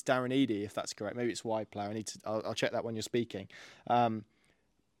debut since Darren Eadie, if that's correct. Maybe it's wide player. I'll check that when you're speaking.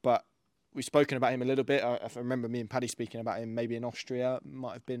 But we've spoken about him a little bit. I remember me and Paddy speaking about him maybe in Austria.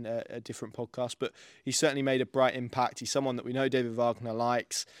 Might have been a different podcast, but he certainly made a bright impact. He's someone that we know David Wagner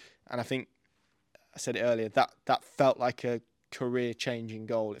likes, and I think I said it earlier, that felt like a career-changing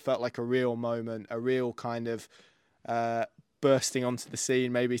goal. It felt like a real moment, a real kind of bursting onto the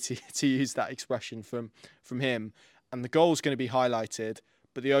scene, maybe to use that expression from him. And the goal's going to be highlighted,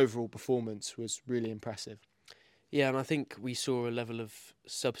 but the overall performance was really impressive. Yeah, and I think we saw a level of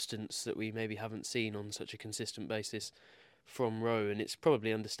substance that we maybe haven't seen on such a consistent basis from Rowe, and it's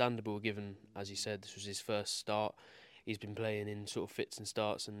probably understandable given, as you said, this was his first start. He's been playing in sort of fits and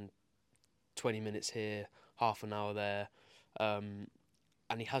starts and 20 minutes here, half an hour there, and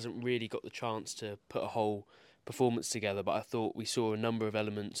he hasn't really got the chance to put a whole performance together. But I thought we saw a number of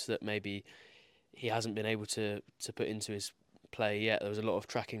elements that maybe he hasn't been able to put into his play yet. There was a lot of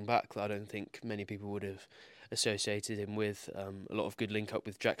tracking back that I don't think many people would have associated him with. A lot of good link up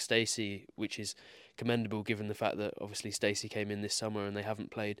with Jack Stacey, which is commendable given the fact that obviously Stacey came in this summer and they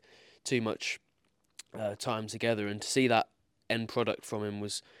haven't played too much time together. And to see that end product from him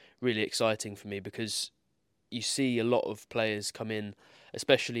was really exciting for me, because you see a lot of players come in,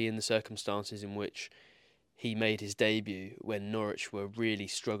 especially in the circumstances in which he made his debut when Norwich were really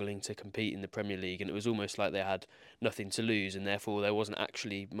struggling to compete in the Premier League, and it was almost like they had nothing to lose, and therefore there wasn't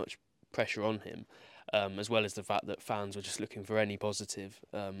actually much pressure on him, as well as the fact that fans were just looking for any positive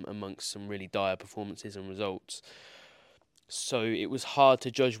amongst some really dire performances and results. So it was hard to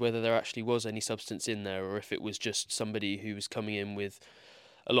judge whether there actually was any substance in there, or if it was just somebody who was coming in with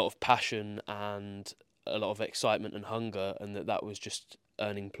a lot of passion and a lot of excitement and hunger, and that was just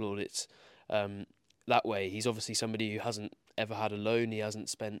earning plaudits that way. He's obviously somebody who hasn't ever had a loan. He hasn't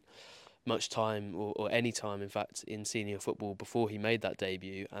spent much time or any time, in fact, in senior football before he made that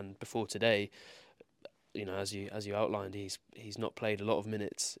debut, and before today, as you outlined, he's not played a lot of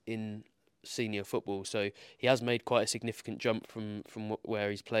minutes in senior football, so he has made quite a significant jump from where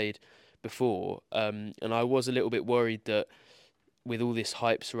he's played before. And I was a little bit worried that with all this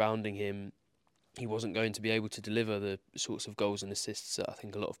hype surrounding him, he wasn't going to be able to deliver the sorts of goals and assists that I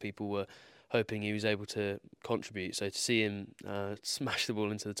think a lot of people were hoping he was able to contribute. So to see him smash the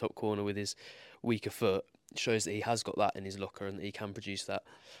ball into the top corner with his weaker foot shows that he has got that in his locker and that he can produce that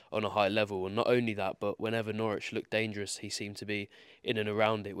on a high level. And not only that, but whenever Norwich looked dangerous, he seemed to be in and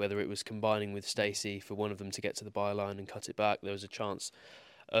around it, whether it was combining with Stacey for one of them to get to the byline and cut it back. There was a chance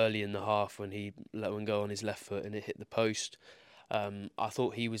early in the half when he let one go on his left foot and it hit the post. I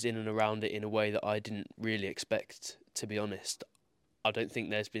thought he was in and around it in a way that I didn't really expect, to be honest. I don't think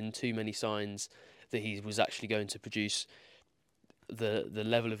there's been too many signs that he was actually going to produce the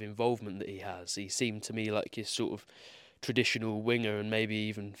level of involvement that he has. He seemed to me like his sort of traditional winger, and maybe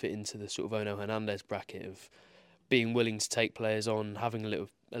even fit into the sort of Ono Hernandez bracket of being willing to take players on, having a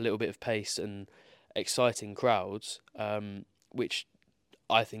little bit of pace and exciting crowds, which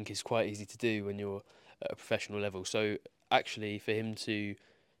I think is quite easy to do when you're at a professional level. So actually, for him to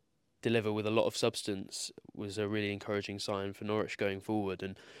deliver with a lot of substance was a really encouraging sign for Norwich going forward.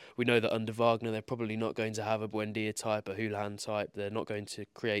 And we know that under Wagner, they're probably not going to have a Buendia type, a Houlihan type. They're not going to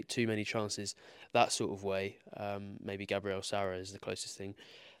create too many chances that sort of way. Maybe Gabriel Sara is the closest thing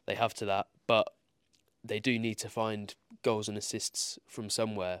they have to that. But they do need to find goals and assists from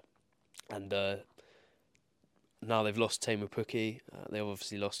somewhere. And now they've lost Tamer Pukki. They've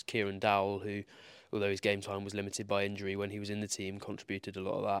obviously lost Kieran Dowell, who, although his game time was limited by injury when he was in the team, contributed a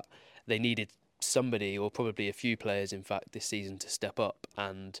lot of that. They needed somebody, or probably a few players, in fact, this season to step up.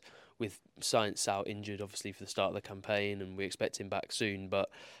 And with Science out injured, obviously, for the start of the campaign, and we expect him back soon, but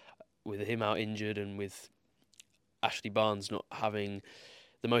with him out injured and with Ashley Barnes not having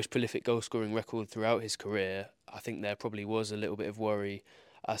the most prolific goal-scoring record throughout his career, I think there probably was a little bit of worry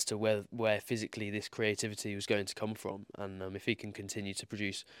as to where physically this creativity was going to come from. And if he can continue to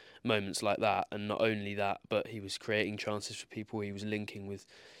produce moments like that, and not only that, but he was creating chances for people, he was linking with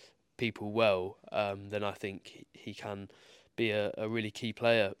people well, then I think he can be a really key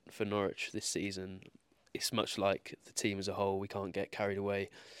player for Norwich this season. It's much like the team as a whole. We can't get carried away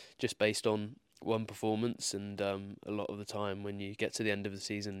just based on one performance, and a lot of the time when you get to the end of the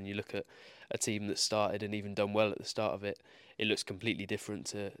season and you look at a team that started and even done well at the start of it, it looks completely different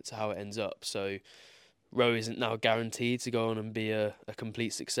to how it ends up. So Rowe isn't now guaranteed to go on and be a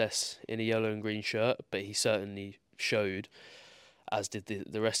complete success in a yellow and green shirt, but he certainly showed, as did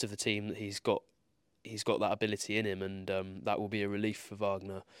the rest of the team, that he's got that ability in him, and that will be a relief for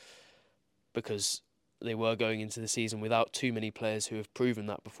Wagner, because they were going into the season without too many players who have proven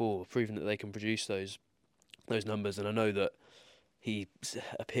that before, proven that they can produce those numbers. And I know that he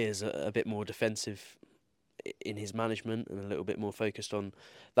appears a bit more defensive in his management and a little bit more focused on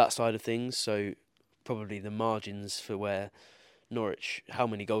that side of things. So probably the margins for how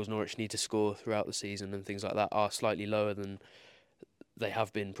many goals Norwich need to score throughout the season and things like that are slightly lower than they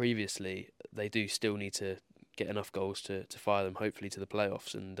have been previously. They do still need to get enough goals to fire them, hopefully, to the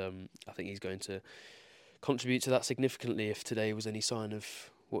playoffs. And I think he's going to contribute to that significantly if today was any sign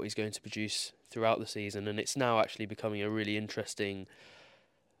of what he's going to produce throughout the season. And it's now actually becoming a really interesting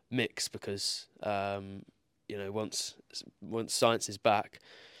mix, because once Science is back,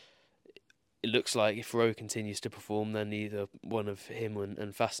 it looks like if Rowe continues to perform, then either one of him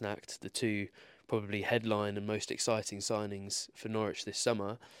and Fasnacht, the two probably headline and most exciting signings for Norwich this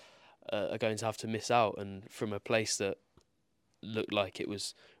summer, are going to have to miss out. And from a place that looked like it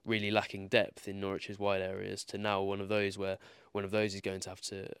was really lacking depth in Norwich's wide areas, to now one of those where one of those players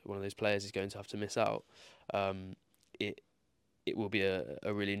is going to have to miss out. It will be a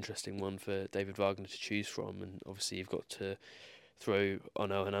really interesting one for David Wagner to choose from. And obviously you've got to throw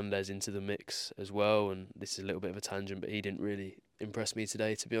Ono Hernandez into the mix as well. And this is a little bit of a tangent, but he didn't really impress me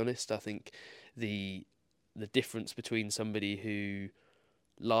today, to be honest. I think the difference between somebody who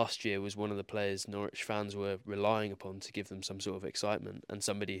last year was one of the players Norwich fans were relying upon to give them some sort of excitement, and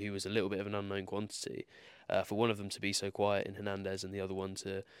somebody who was a little bit of an unknown quantity, for one of them to be so quiet in Hernandez and the other one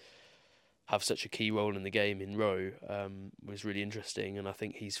to have such a key role in the game in Rowe, was really interesting. And I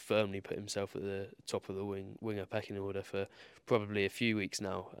think he's firmly put himself at the top of the winger pecking order for probably a few weeks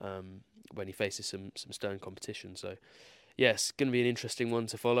now, when he faces some stern competition. So yes, going to be an interesting one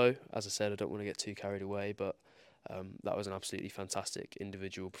to follow. As I said, I don't want to get too carried away, but that was an absolutely fantastic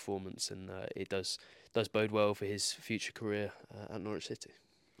individual performance, and it does bode well for his future career at Norwich City.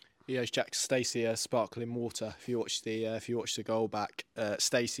 He owes Jack Stacey a sparkling water. If you watch the goal back,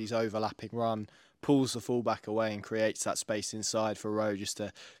 Stacey's overlapping run pulls the fullback away and creates that space inside for Rowe just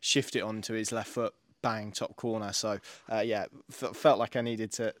to shift it onto his left foot. Bang, top corner. So, felt like I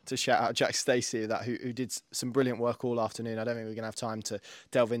needed to shout out Jack Stacey, who did some brilliant work all afternoon. I don't think we're going to have time to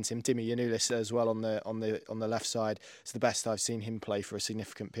delve into him. Dimi Yanulis as well on the left side. It's the best I've seen him play for a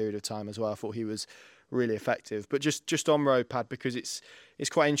significant period of time as well. I thought he was really effective. But just on Rowe, Pad, because it's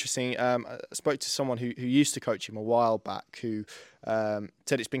quite interesting. I spoke to someone who used to coach him a while back, who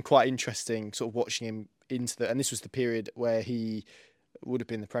said it's been quite interesting sort of watching him and this was the period where he would have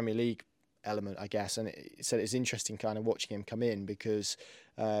been the Premier League element, I guess, and it said it's interesting kind of watching him come in because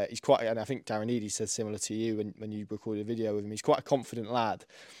he's quite, and I think Darren Eady said similar to you when you recorded a video with him, he's quite a confident lad,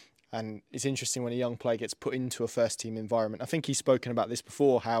 and it's interesting when a young player gets put into a first team environment. I think he's spoken about this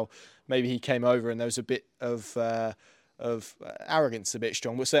before, how maybe he came over and there was a bit of arrogance, a bit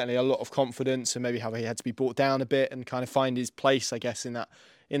strong, but certainly a lot of confidence, and maybe how he had to be brought down a bit and kind of find his place, I guess, in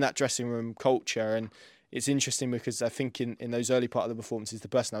that dressing room culture. And it's interesting because I think in those early part of the performances, the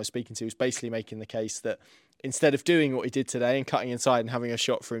person I was speaking to was basically making the case that instead of doing what he did today and cutting inside and having a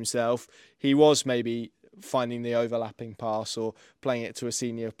shot for himself, he was maybe finding the overlapping pass or playing it to a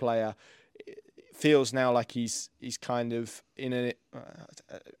senior player. It feels now like he's kind of in a...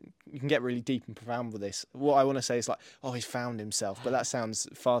 you can get really deep and profound with this. What I want to say is like, he's found himself, but that sounds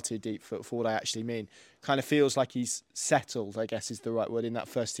far too deep for what I actually mean. Kind of feels like he's settled, I guess is the right word, in that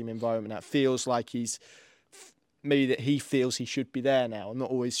first team environment. That feels like maybe that he feels he should be there now. I'm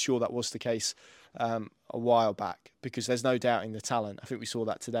not always sure that was the case a while back, because there's no doubting the talent. I think we saw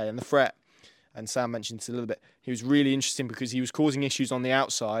that today. And the threat, and Sam mentioned it a little bit, he was really interesting because he was causing issues on the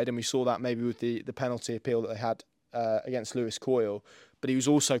outside, and we saw that maybe with the penalty appeal that they had against Lewis Coyle. But he was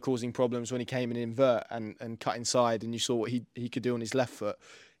also causing problems when he came in invert and cut inside, and you saw what he could do on his left foot.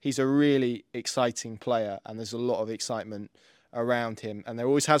 He's a really exciting player, and there's a lot of excitement around him, and there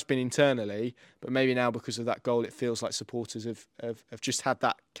always has been internally, but maybe now because of that goal it feels like supporters have just had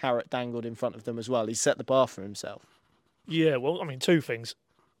that carrot dangled in front of them as well. He's set the bar for himself. Yeah, well, I mean, two things.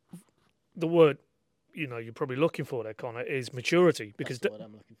 The word you're probably looking for there, Connor, is maturity, because that's the word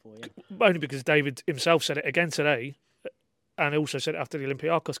I'm looking for, yeah. Only because David himself said it again today, and also said it after the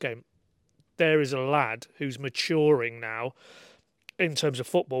Olympiacos game. There is a lad who's maturing now in terms of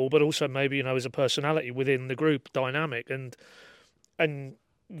football, but also maybe as a personality within the group dynamic, and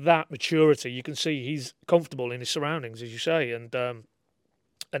that maturity, you can see he's comfortable in his surroundings, as you say, and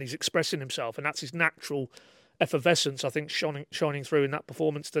he's expressing himself, and that's his natural effervescence, I think, shining through in that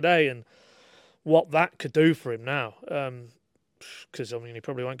performance today, and what that could do for him now. Because he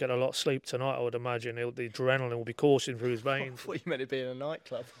probably won't get a lot of sleep tonight, I would imagine. The adrenaline will be coursing through his veins. I thought you meant it being a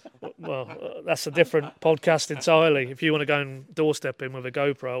nightclub. Well, that's a different podcast entirely. If you want to go and doorstep him with a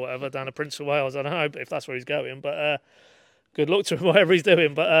GoPro or whatever down to Prince of Wales, I don't know if that's where he's going. But good luck to him, whatever he's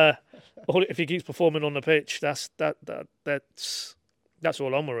doing. But if he keeps performing on the pitch, that's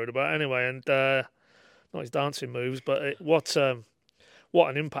all I'm worried about anyway. And not his dancing moves, but what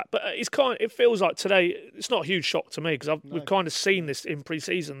an impact. But it feels like today, it's not a huge shock to me, because we've kind of seen this in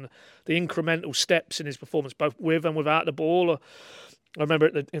pre-season, the incremental steps in his performance, both with and without the ball. I remember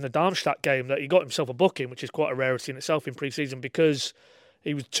in the Darmstadt game that he got himself a booking, which is quite a rarity in itself in pre-season, because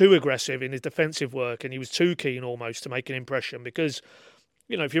he was too aggressive in his defensive work and he was too keen almost to make an impression. Because,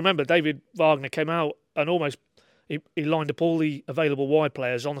 if you remember, David Wagner came out and almost he lined up all the available wide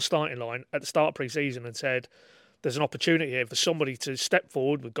players on the starting line at the start of pre-season and said, there's an opportunity here for somebody to step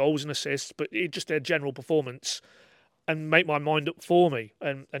forward with goals and assists, but just their general performance and make my mind up for me.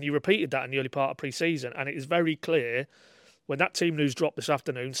 And you repeated that in the early part of pre-season. And it is very clear when that team news dropped this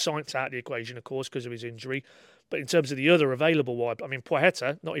afternoon, Sainz out of the equation, of course, because of his injury. But in terms of the other available wide,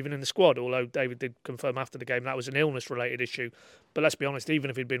 Poeta, not even in the squad, although David did confirm after the game that was an illness-related issue. But let's be honest, even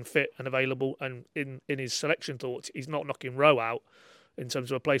if he'd been fit and available and in his selection thoughts, he's not knocking Rowe out in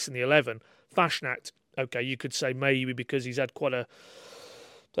terms of a place in the 11. Fashnacht, okay, you could say maybe because he's had quite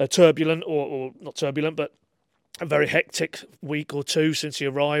a turbulent, or not turbulent, but a very hectic week or two since he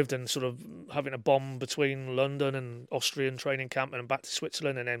arrived, and sort of having a bomb between London and Austrian training camp and back to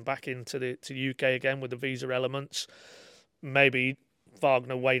Switzerland and then back into the UK again with the visa elements. Maybe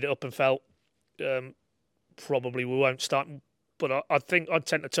Wagner weighed it up and felt probably we won't start. But I think I'd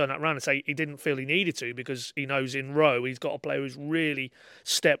tend to turn that around and say he didn't feel he needed to, because he knows in Rowe he's got a player who's really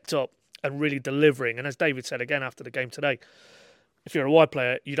stepped up and really delivering. And as David said again after the game today, if you're a wide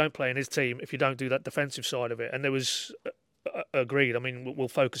player, you don't play in his team if you don't do that defensive side of it. And there was, agreed, we'll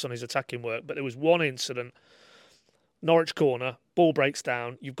focus on his attacking work, but there was one incident Norwich corner, ball breaks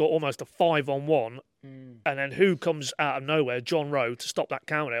down, you've got almost a 5-on-1, and then who comes out of nowhere? John Rowe to stop that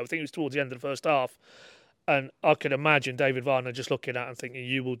counter. I think it was towards the end of the first half. And I could imagine David Wagner just looking at it and thinking,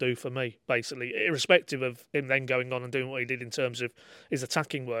 you will do for me, basically, irrespective of him then going on and doing what he did in terms of his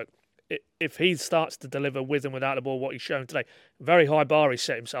attacking work. If he starts to deliver with and without the ball what he's shown today, very high bar he's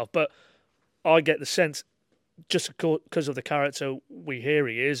set himself. But I get the sense, just because of the character we hear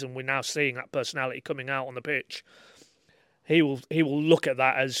he is, and we're now seeing that personality coming out on the pitch, he will look at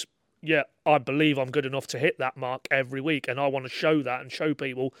that as, yeah, I believe I'm good enough to hit that mark every week, and I want to show that and show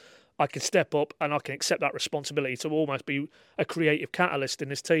people I can step up and I can accept that responsibility to almost be a creative catalyst in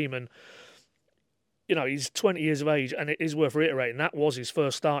this team. And, you know, he's 20 years of age, and it is worth reiterating, that was his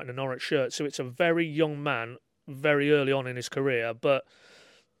first start in the Norwich shirt, so it's a very young man, very early on in his career. But,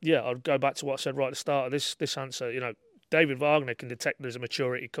 yeah, I'd go back to what I said right at the start of this answer. You know, David Wagner can detect there's a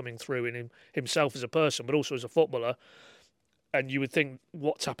maturity coming through in himself as a person, but also as a footballer. And you would think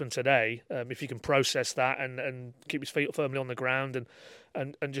what's happened today, if he can process that and keep his feet firmly on the ground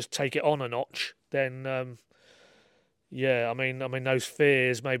and just take it on a notch, then yeah, I mean those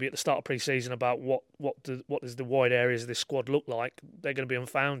fears maybe at the start of pre-season about what does the wide areas of this squad look like, they're going to be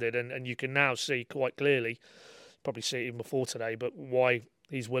unfounded, and you can now see quite clearly, probably see it even before today, but why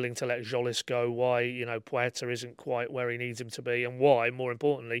he's willing to let Jolis go, why, you know, Puerta isn't quite where he needs him to be, and why, more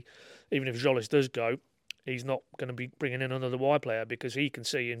importantly, even if Jolis does go, he's not going to be bringing in another wide player, because he can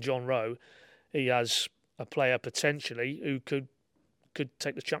see in John Rowe he has a player potentially who could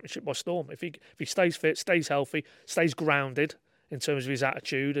take the Championship by storm. If he stays fit, stays healthy, stays grounded in terms of his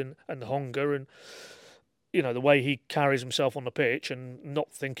attitude and the hunger and, you know, the way he carries himself on the pitch, and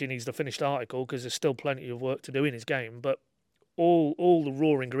not thinking he's the finished article, because there's still plenty of work to do in his game. But all the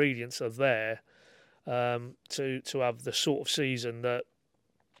raw ingredients are there to have the sort of season that,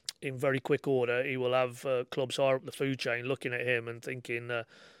 in very quick order, he will have clubs higher up the food chain looking at him and thinking,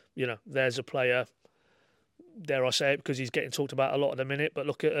 you know, there's a player, dare I say it, because he's getting talked about a lot at the minute, but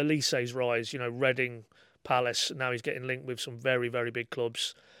look at Elise's rise, you know, Reading, Palace, now he's getting linked with some very, very big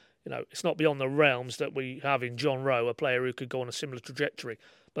clubs. You know, it's not beyond the realms that we have in John Rowe, a player who could go on a similar trajectory.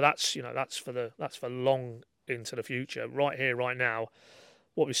 But that's for long into the future. Right here, right now,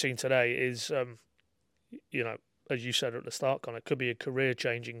 what we've seen today is, you know, as you said at the start, Connor, it could be a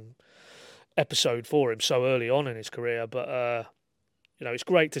career-changing episode for him so early on in his career. But, you know, it's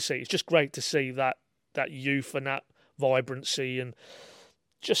great to see. It's just great to see that youth and that vibrancy and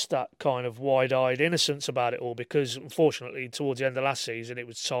just that kind of wide-eyed innocence about it all, because, unfortunately, towards the end of last season, it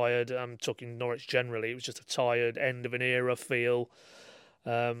was tired. I'm talking Norwich generally. It was just a tired end of an era feel.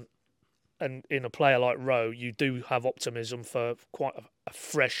 And in a player like Rowe, you do have optimism for quite a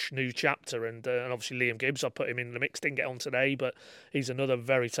fresh new chapter. And obviously Liam Gibbs, I put him in the mix, didn't get on today, but he's another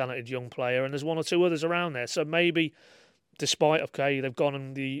very talented young player. And there's one or two others around there. So maybe, despite, okay, they've gone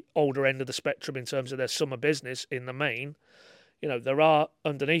on the older end of the spectrum in terms of their summer business in the main, you know, there are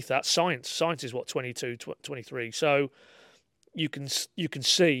underneath that science. Science is what, 22, 23. So you can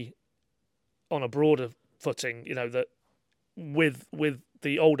see on a broader footing, you know, that with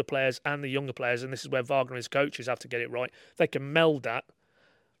the older players and the younger players, and this is where Wagner and his coaches have to get it right, they can meld that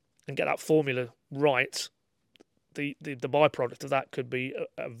and get that formula right. The byproduct of that could be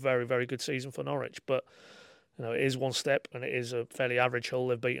a very, very good season for Norwich. But, you know, it is one step, and it is a fairly average Hull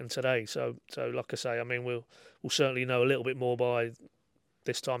they've beaten today. So like I say, I mean, we'll certainly know a little bit more by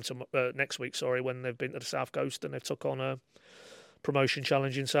this time next week. When they've been to the South Coast and they've took on a promotion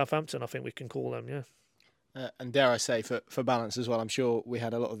challenge in Southampton, I think we can call them, yeah. And dare I say, for balance as well, I'm sure we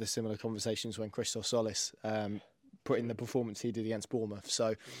had a lot of the similar conversations when Christoph Solis put in the performance he did against Bournemouth.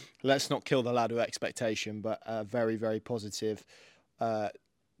 So let's not kill the lad with expectation, but a very, very positive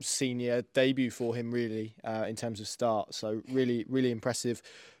senior debut for him, really, in terms of start. So really, really impressive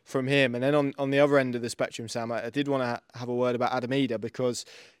from him. And then on the other end of the spectrum, Sam, I did want to have a word about Adam Eder, because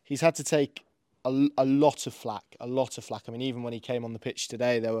he's had to take a lot of flack. I mean, even when he came on the pitch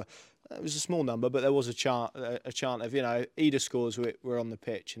today, it was a small number, but there was a chant of, you know, Eder scores were on the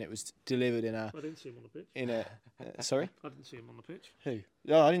pitch, and it was delivered in a... I didn't see him on the pitch. Sorry? I didn't see him on the pitch. Who?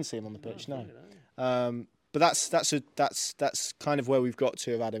 No, I didn't see him on the pitch, no. But that's kind of where we've got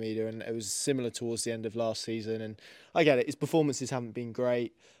to of Adam Eder, and it was similar towards the end of last season. And I get it, his performances haven't been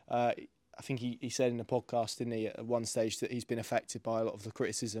great. I think he said in the podcast, didn't he, at one stage, that he's been affected by a lot of the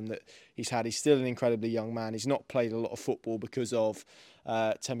criticism that he's had. He's still an incredibly young man. He's not played a lot of football because of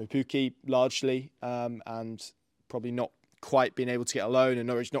Teemu Pukki, largely, and probably not quite being able to get a loan, and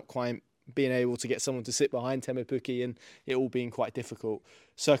Norwich not quite being able to get someone to sit behind Teemu Pukki, and it all being quite difficult.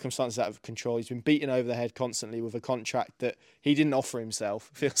 Circumstances out of control. He's been beaten over the head constantly with a contract that he didn't offer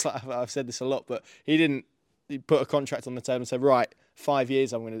himself. Feels like I've said this a lot, but he didn't he put a contract on the table and said, right, 5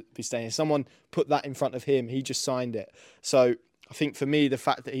 years I'm going to be staying here. Someone put that in front of him. He just signed it. So I think for me, the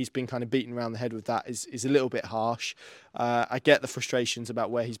fact that he's been kind of beaten around the head with that is a little bit harsh. I get the frustrations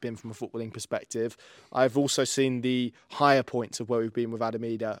about where he's been from a footballing perspective. I've also seen the higher points of where we've been with Adam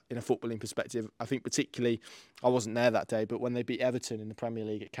Idah in a footballing perspective. I think particularly, I wasn't there that day, but when they beat Everton in the Premier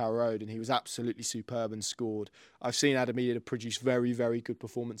League at Carrow Road and he was absolutely superb and scored. I've seen Adam Idah produce very, very good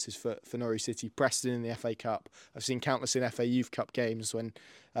performances for Norwich City. Preston in the FA Cup. I've seen countless in FA Youth Cup games when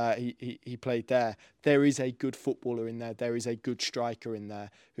he played there. There is a good footballer in there. There is a good striker in there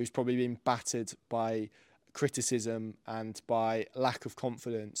who's probably been battered by criticism and by lack of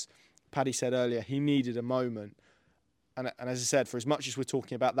confidence. Paddy said earlier he needed a moment. And as I said, for as much as we're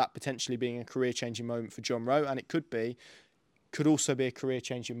talking about that potentially being a career-changing moment for John Rowe, and it could also be a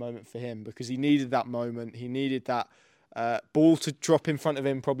career-changing moment for him because he needed that moment. He needed that ball to drop in front of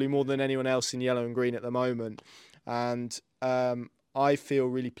him probably more than anyone else in yellow and green at the moment. And I feel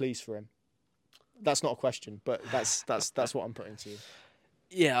really pleased for him. That's not a question, but that's what I'm putting to you.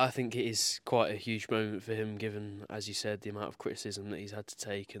 Yeah, I think it is quite a huge moment for him, given, as you said, the amount of criticism that he's had to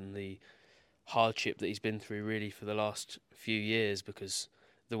take and the hardship that he's been through really for the last few years, because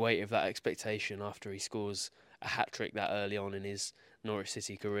the weight of that expectation after he scores a hat-trick that early on in his Norwich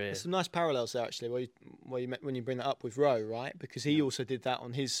City career. There's some nice parallels there, actually, when you bring that up with Rowe, right? Because he also did that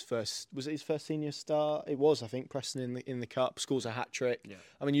on his first... Was it his first senior start? It was, I think, Preston in the Cup, scores a hat-trick. Yeah.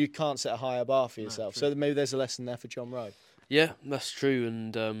 I mean, you can't set a higher bar for yourself. So maybe there's a lesson there for John Rowe. Yeah, that's true,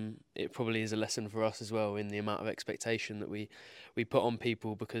 and it probably is a lesson for us as well in the amount of expectation that we put on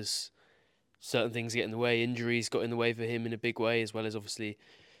people, because certain things get in the way. Injuries got in the way for him in a big way, as well as obviously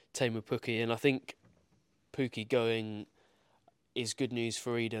Teemu Pukki. And I think Pukki going is good news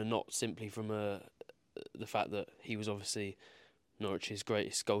for Idah, not simply from the fact that he was obviously Norwich's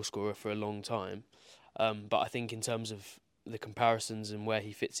greatest goal scorer for a long time, but I think in terms of the comparisons and where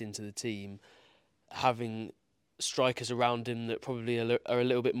he fits into the team, having strikers around him that probably are a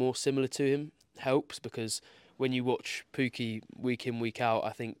little bit more similar to him helps, because when you watch Pukki week in, week out,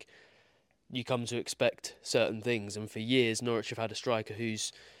 I think you come to expect certain things. And for years, Norwich have had a striker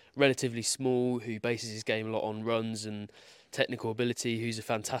who's relatively small, who bases his game a lot on runs and technical ability, who's a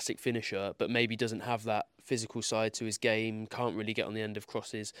fantastic finisher, but maybe doesn't have that physical side to his game, can't really get on the end of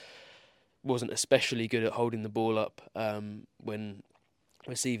crosses, wasn't especially good at holding the ball up when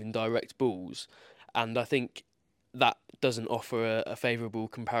receiving direct balls. And I think that doesn't offer a favourable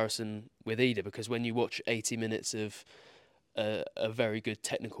comparison with Idah, because when you watch 80 minutes of a very good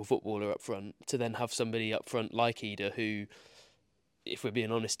technical footballer up front, to then have somebody up front like Idah, who, if we're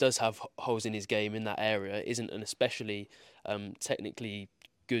being honest, does have holes in his game in that area, isn't an especially technically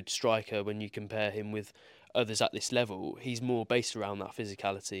good striker when you compare him with others at this level. He's more based around that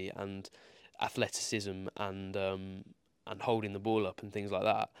physicality and athleticism and holding the ball up and things like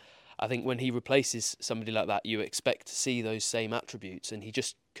that. I think when he replaces somebody like that, you expect to see those same attributes, and he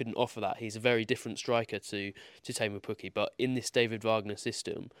just couldn't offer that. He's a very different striker to Teemu Pukki, but in this David Wagner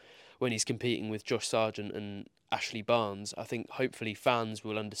system, when he's competing with Josh Sargent and Ashley Barnes, I think hopefully fans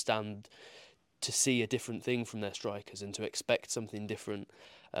will understand to see a different thing from their strikers and to expect something different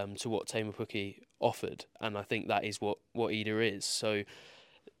to what Teemu Pukki offered, and I think that is what Idah is. So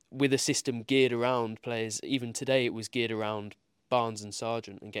with a system geared around players, even today it was geared around Barnes and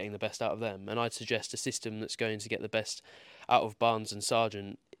Sargent and getting the best out of them, and I'd suggest a system that's going to get the best out of Barnes and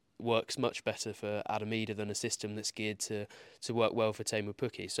Sargent works much better for Adam Idah than a system that's geared to work well for Teemu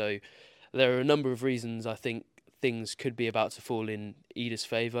Pukki. So there are a number of reasons I think things could be about to fall in Idah's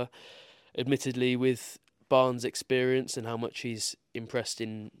favour. Admittedly, with Barnes' experience and how much he's impressed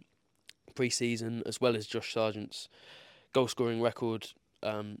in pre-season, as well as Josh Sargent's goal-scoring record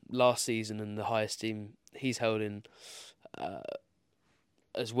last season and the highest team he's held in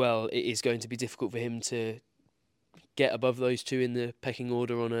as well, it is going to be difficult for him to get above those two in the pecking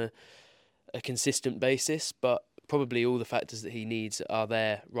order on a consistent basis, but probably all the factors that he needs are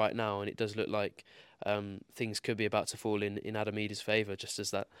there right now, and it does look like things could be about to fall in Adam Idah's favour, just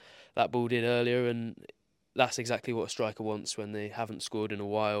as that ball did earlier, and that's exactly what a striker wants when they haven't scored in a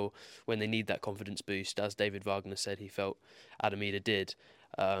while, when they need that confidence boost, as David Wagner said he felt Adam Idah did.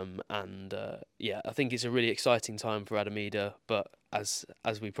 I think it's a really exciting time for Adam Idah, but as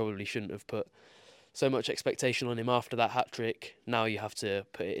we probably shouldn't have put so much expectation on him after that hat-trick, now you have to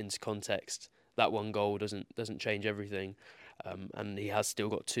put it into context. That one goal doesn't change everything, and he has still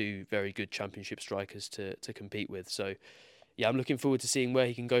got two very good championship strikers to compete with. So yeah, I'm looking forward to seeing where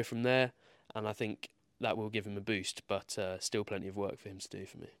he can go from there, and I think that will give him a boost, but still plenty of work for him to do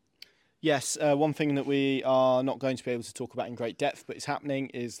for me. Yes, one thing that we are not going to be able to talk about in great depth, but is happening,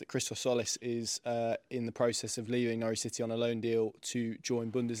 is that Christos Solis is in the process of leaving Norwich City on a loan deal to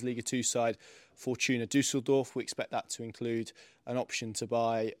join Bundesliga 2 side Fortuna Düsseldorf. We expect that to include an option to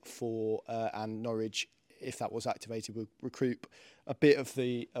buy for, and Norwich, if that was activated, would recoup a bit of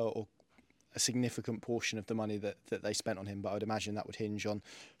the, or a significant portion of the money that they spent on him. But I would imagine that would hinge on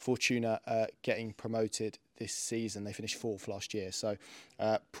Fortuna getting promoted this season. They finished 4th last year, so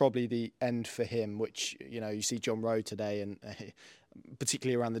probably the end for him, which, you see John Rowe today, and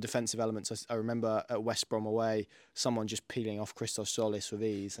particularly around the defensive elements. I remember at West Brom away, someone just peeling off Christos Solis with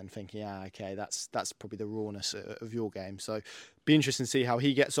ease and thinking, okay, that's probably the rawness of your game. So be interesting to see how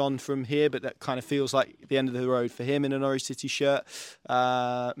he gets on from here, but that kind of feels like the end of the road for him in a Norwich City shirt.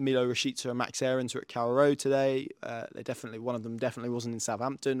 Milo Rashica and Max Aarons were at Carrow Road today. One of them definitely wasn't in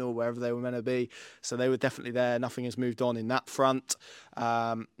Southampton or wherever they were meant to be, so they were definitely there. Nothing has moved on in that front.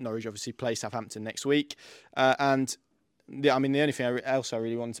 Norwich obviously play Southampton next week, and the only thing else I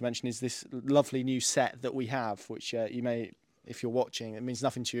really wanted to mention is this lovely new set that we have, which you may, if you're watching, it means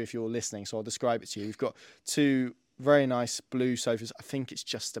nothing to you if you're listening, so I'll describe it to you. You've got 2 very nice blue sofas. I think it's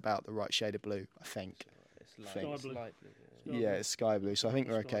just about the right shade of blue, I think. Sky blue. Yeah, it's sky blue, so I think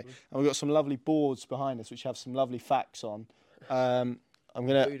we're okay. And we've got some lovely boards behind us which have some lovely facts on. I'm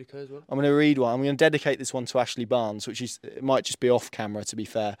gonna read one. I'm gonna dedicate this one to Ashley Barnes, it might just be off camera, to be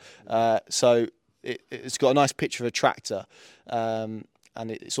fair. So it's got a nice picture of a tractor, and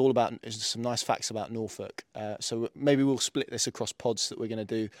it's some nice facts about Norfolk. So maybe we'll split this across pods that we're going to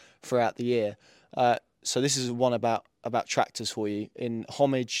do throughout the year. So this is one about tractors for you, in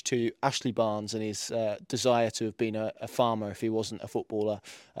homage to Ashley Barnes and his desire to have been a farmer if he wasn't a footballer,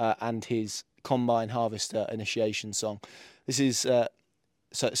 and his combine harvester initiation song. This is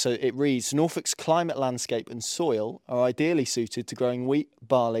so it reads: Norfolk's climate, landscape and soil are ideally suited to growing wheat,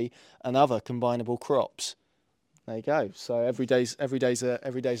 barley and other combinable crops. There you go. So every day's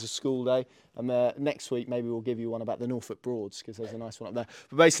a school day. And next week maybe we'll give you one about the Norfolk Broads, because there's a nice one up there.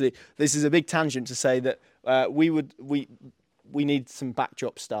 But basically, this is a big tangent to say that we need some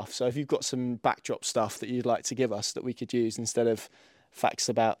backdrop stuff. So if you've got some backdrop stuff that you'd like to give us that we could use instead of facts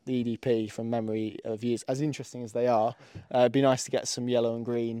about the EDP from memory of years, as interesting as they are, it'd be nice to get some yellow and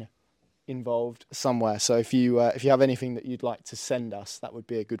green involved somewhere. So if you have anything that you'd like to send us, that would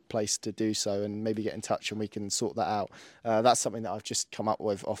be a good place to do so, and maybe get in touch and we can sort that out. That's something that I've just come up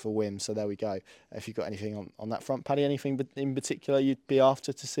with off a whim, so there we go. If you've got anything on that front, Paddy, anything in particular you'd be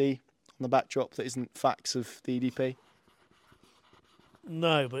after to see on the backdrop that isn't facts of the EDP?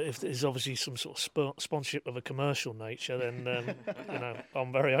 No, but if there's obviously some sort of sponsorship of a commercial nature, then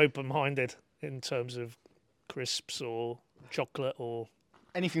I'm very open-minded in terms of crisps or chocolate or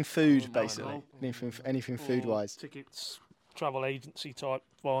anything food, basically. Anything food-wise. Tickets, travel agency type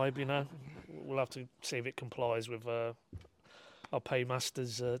vibe. We'll have to see if it complies with our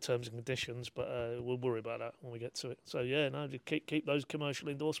paymaster's terms and conditions, but we'll worry about that when we get to it. So just keep those commercial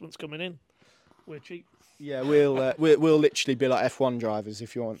endorsements coming in. We're cheap. Yeah, we'll literally be like F1 drivers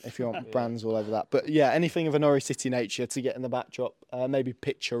if you want brands all over that. But yeah, anything of a Norwich City nature to get in the backdrop, maybe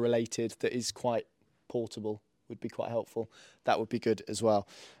picture related, that is quite portable, would be quite helpful. That would be good as well.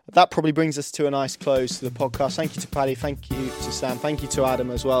 That probably brings us to a nice close to the podcast. Thank you to Paddy, thank you to Sam, thank you to Adam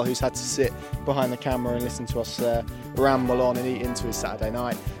as well, who's had to sit behind the camera and listen to us ramble on and eat into his Saturday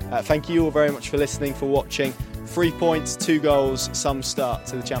night. Thank you all very much for listening, for watching. 3 points, 2 goals, some start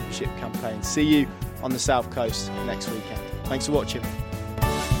to the Championship campaign. See you on the South Coast next weekend. Thanks for watching.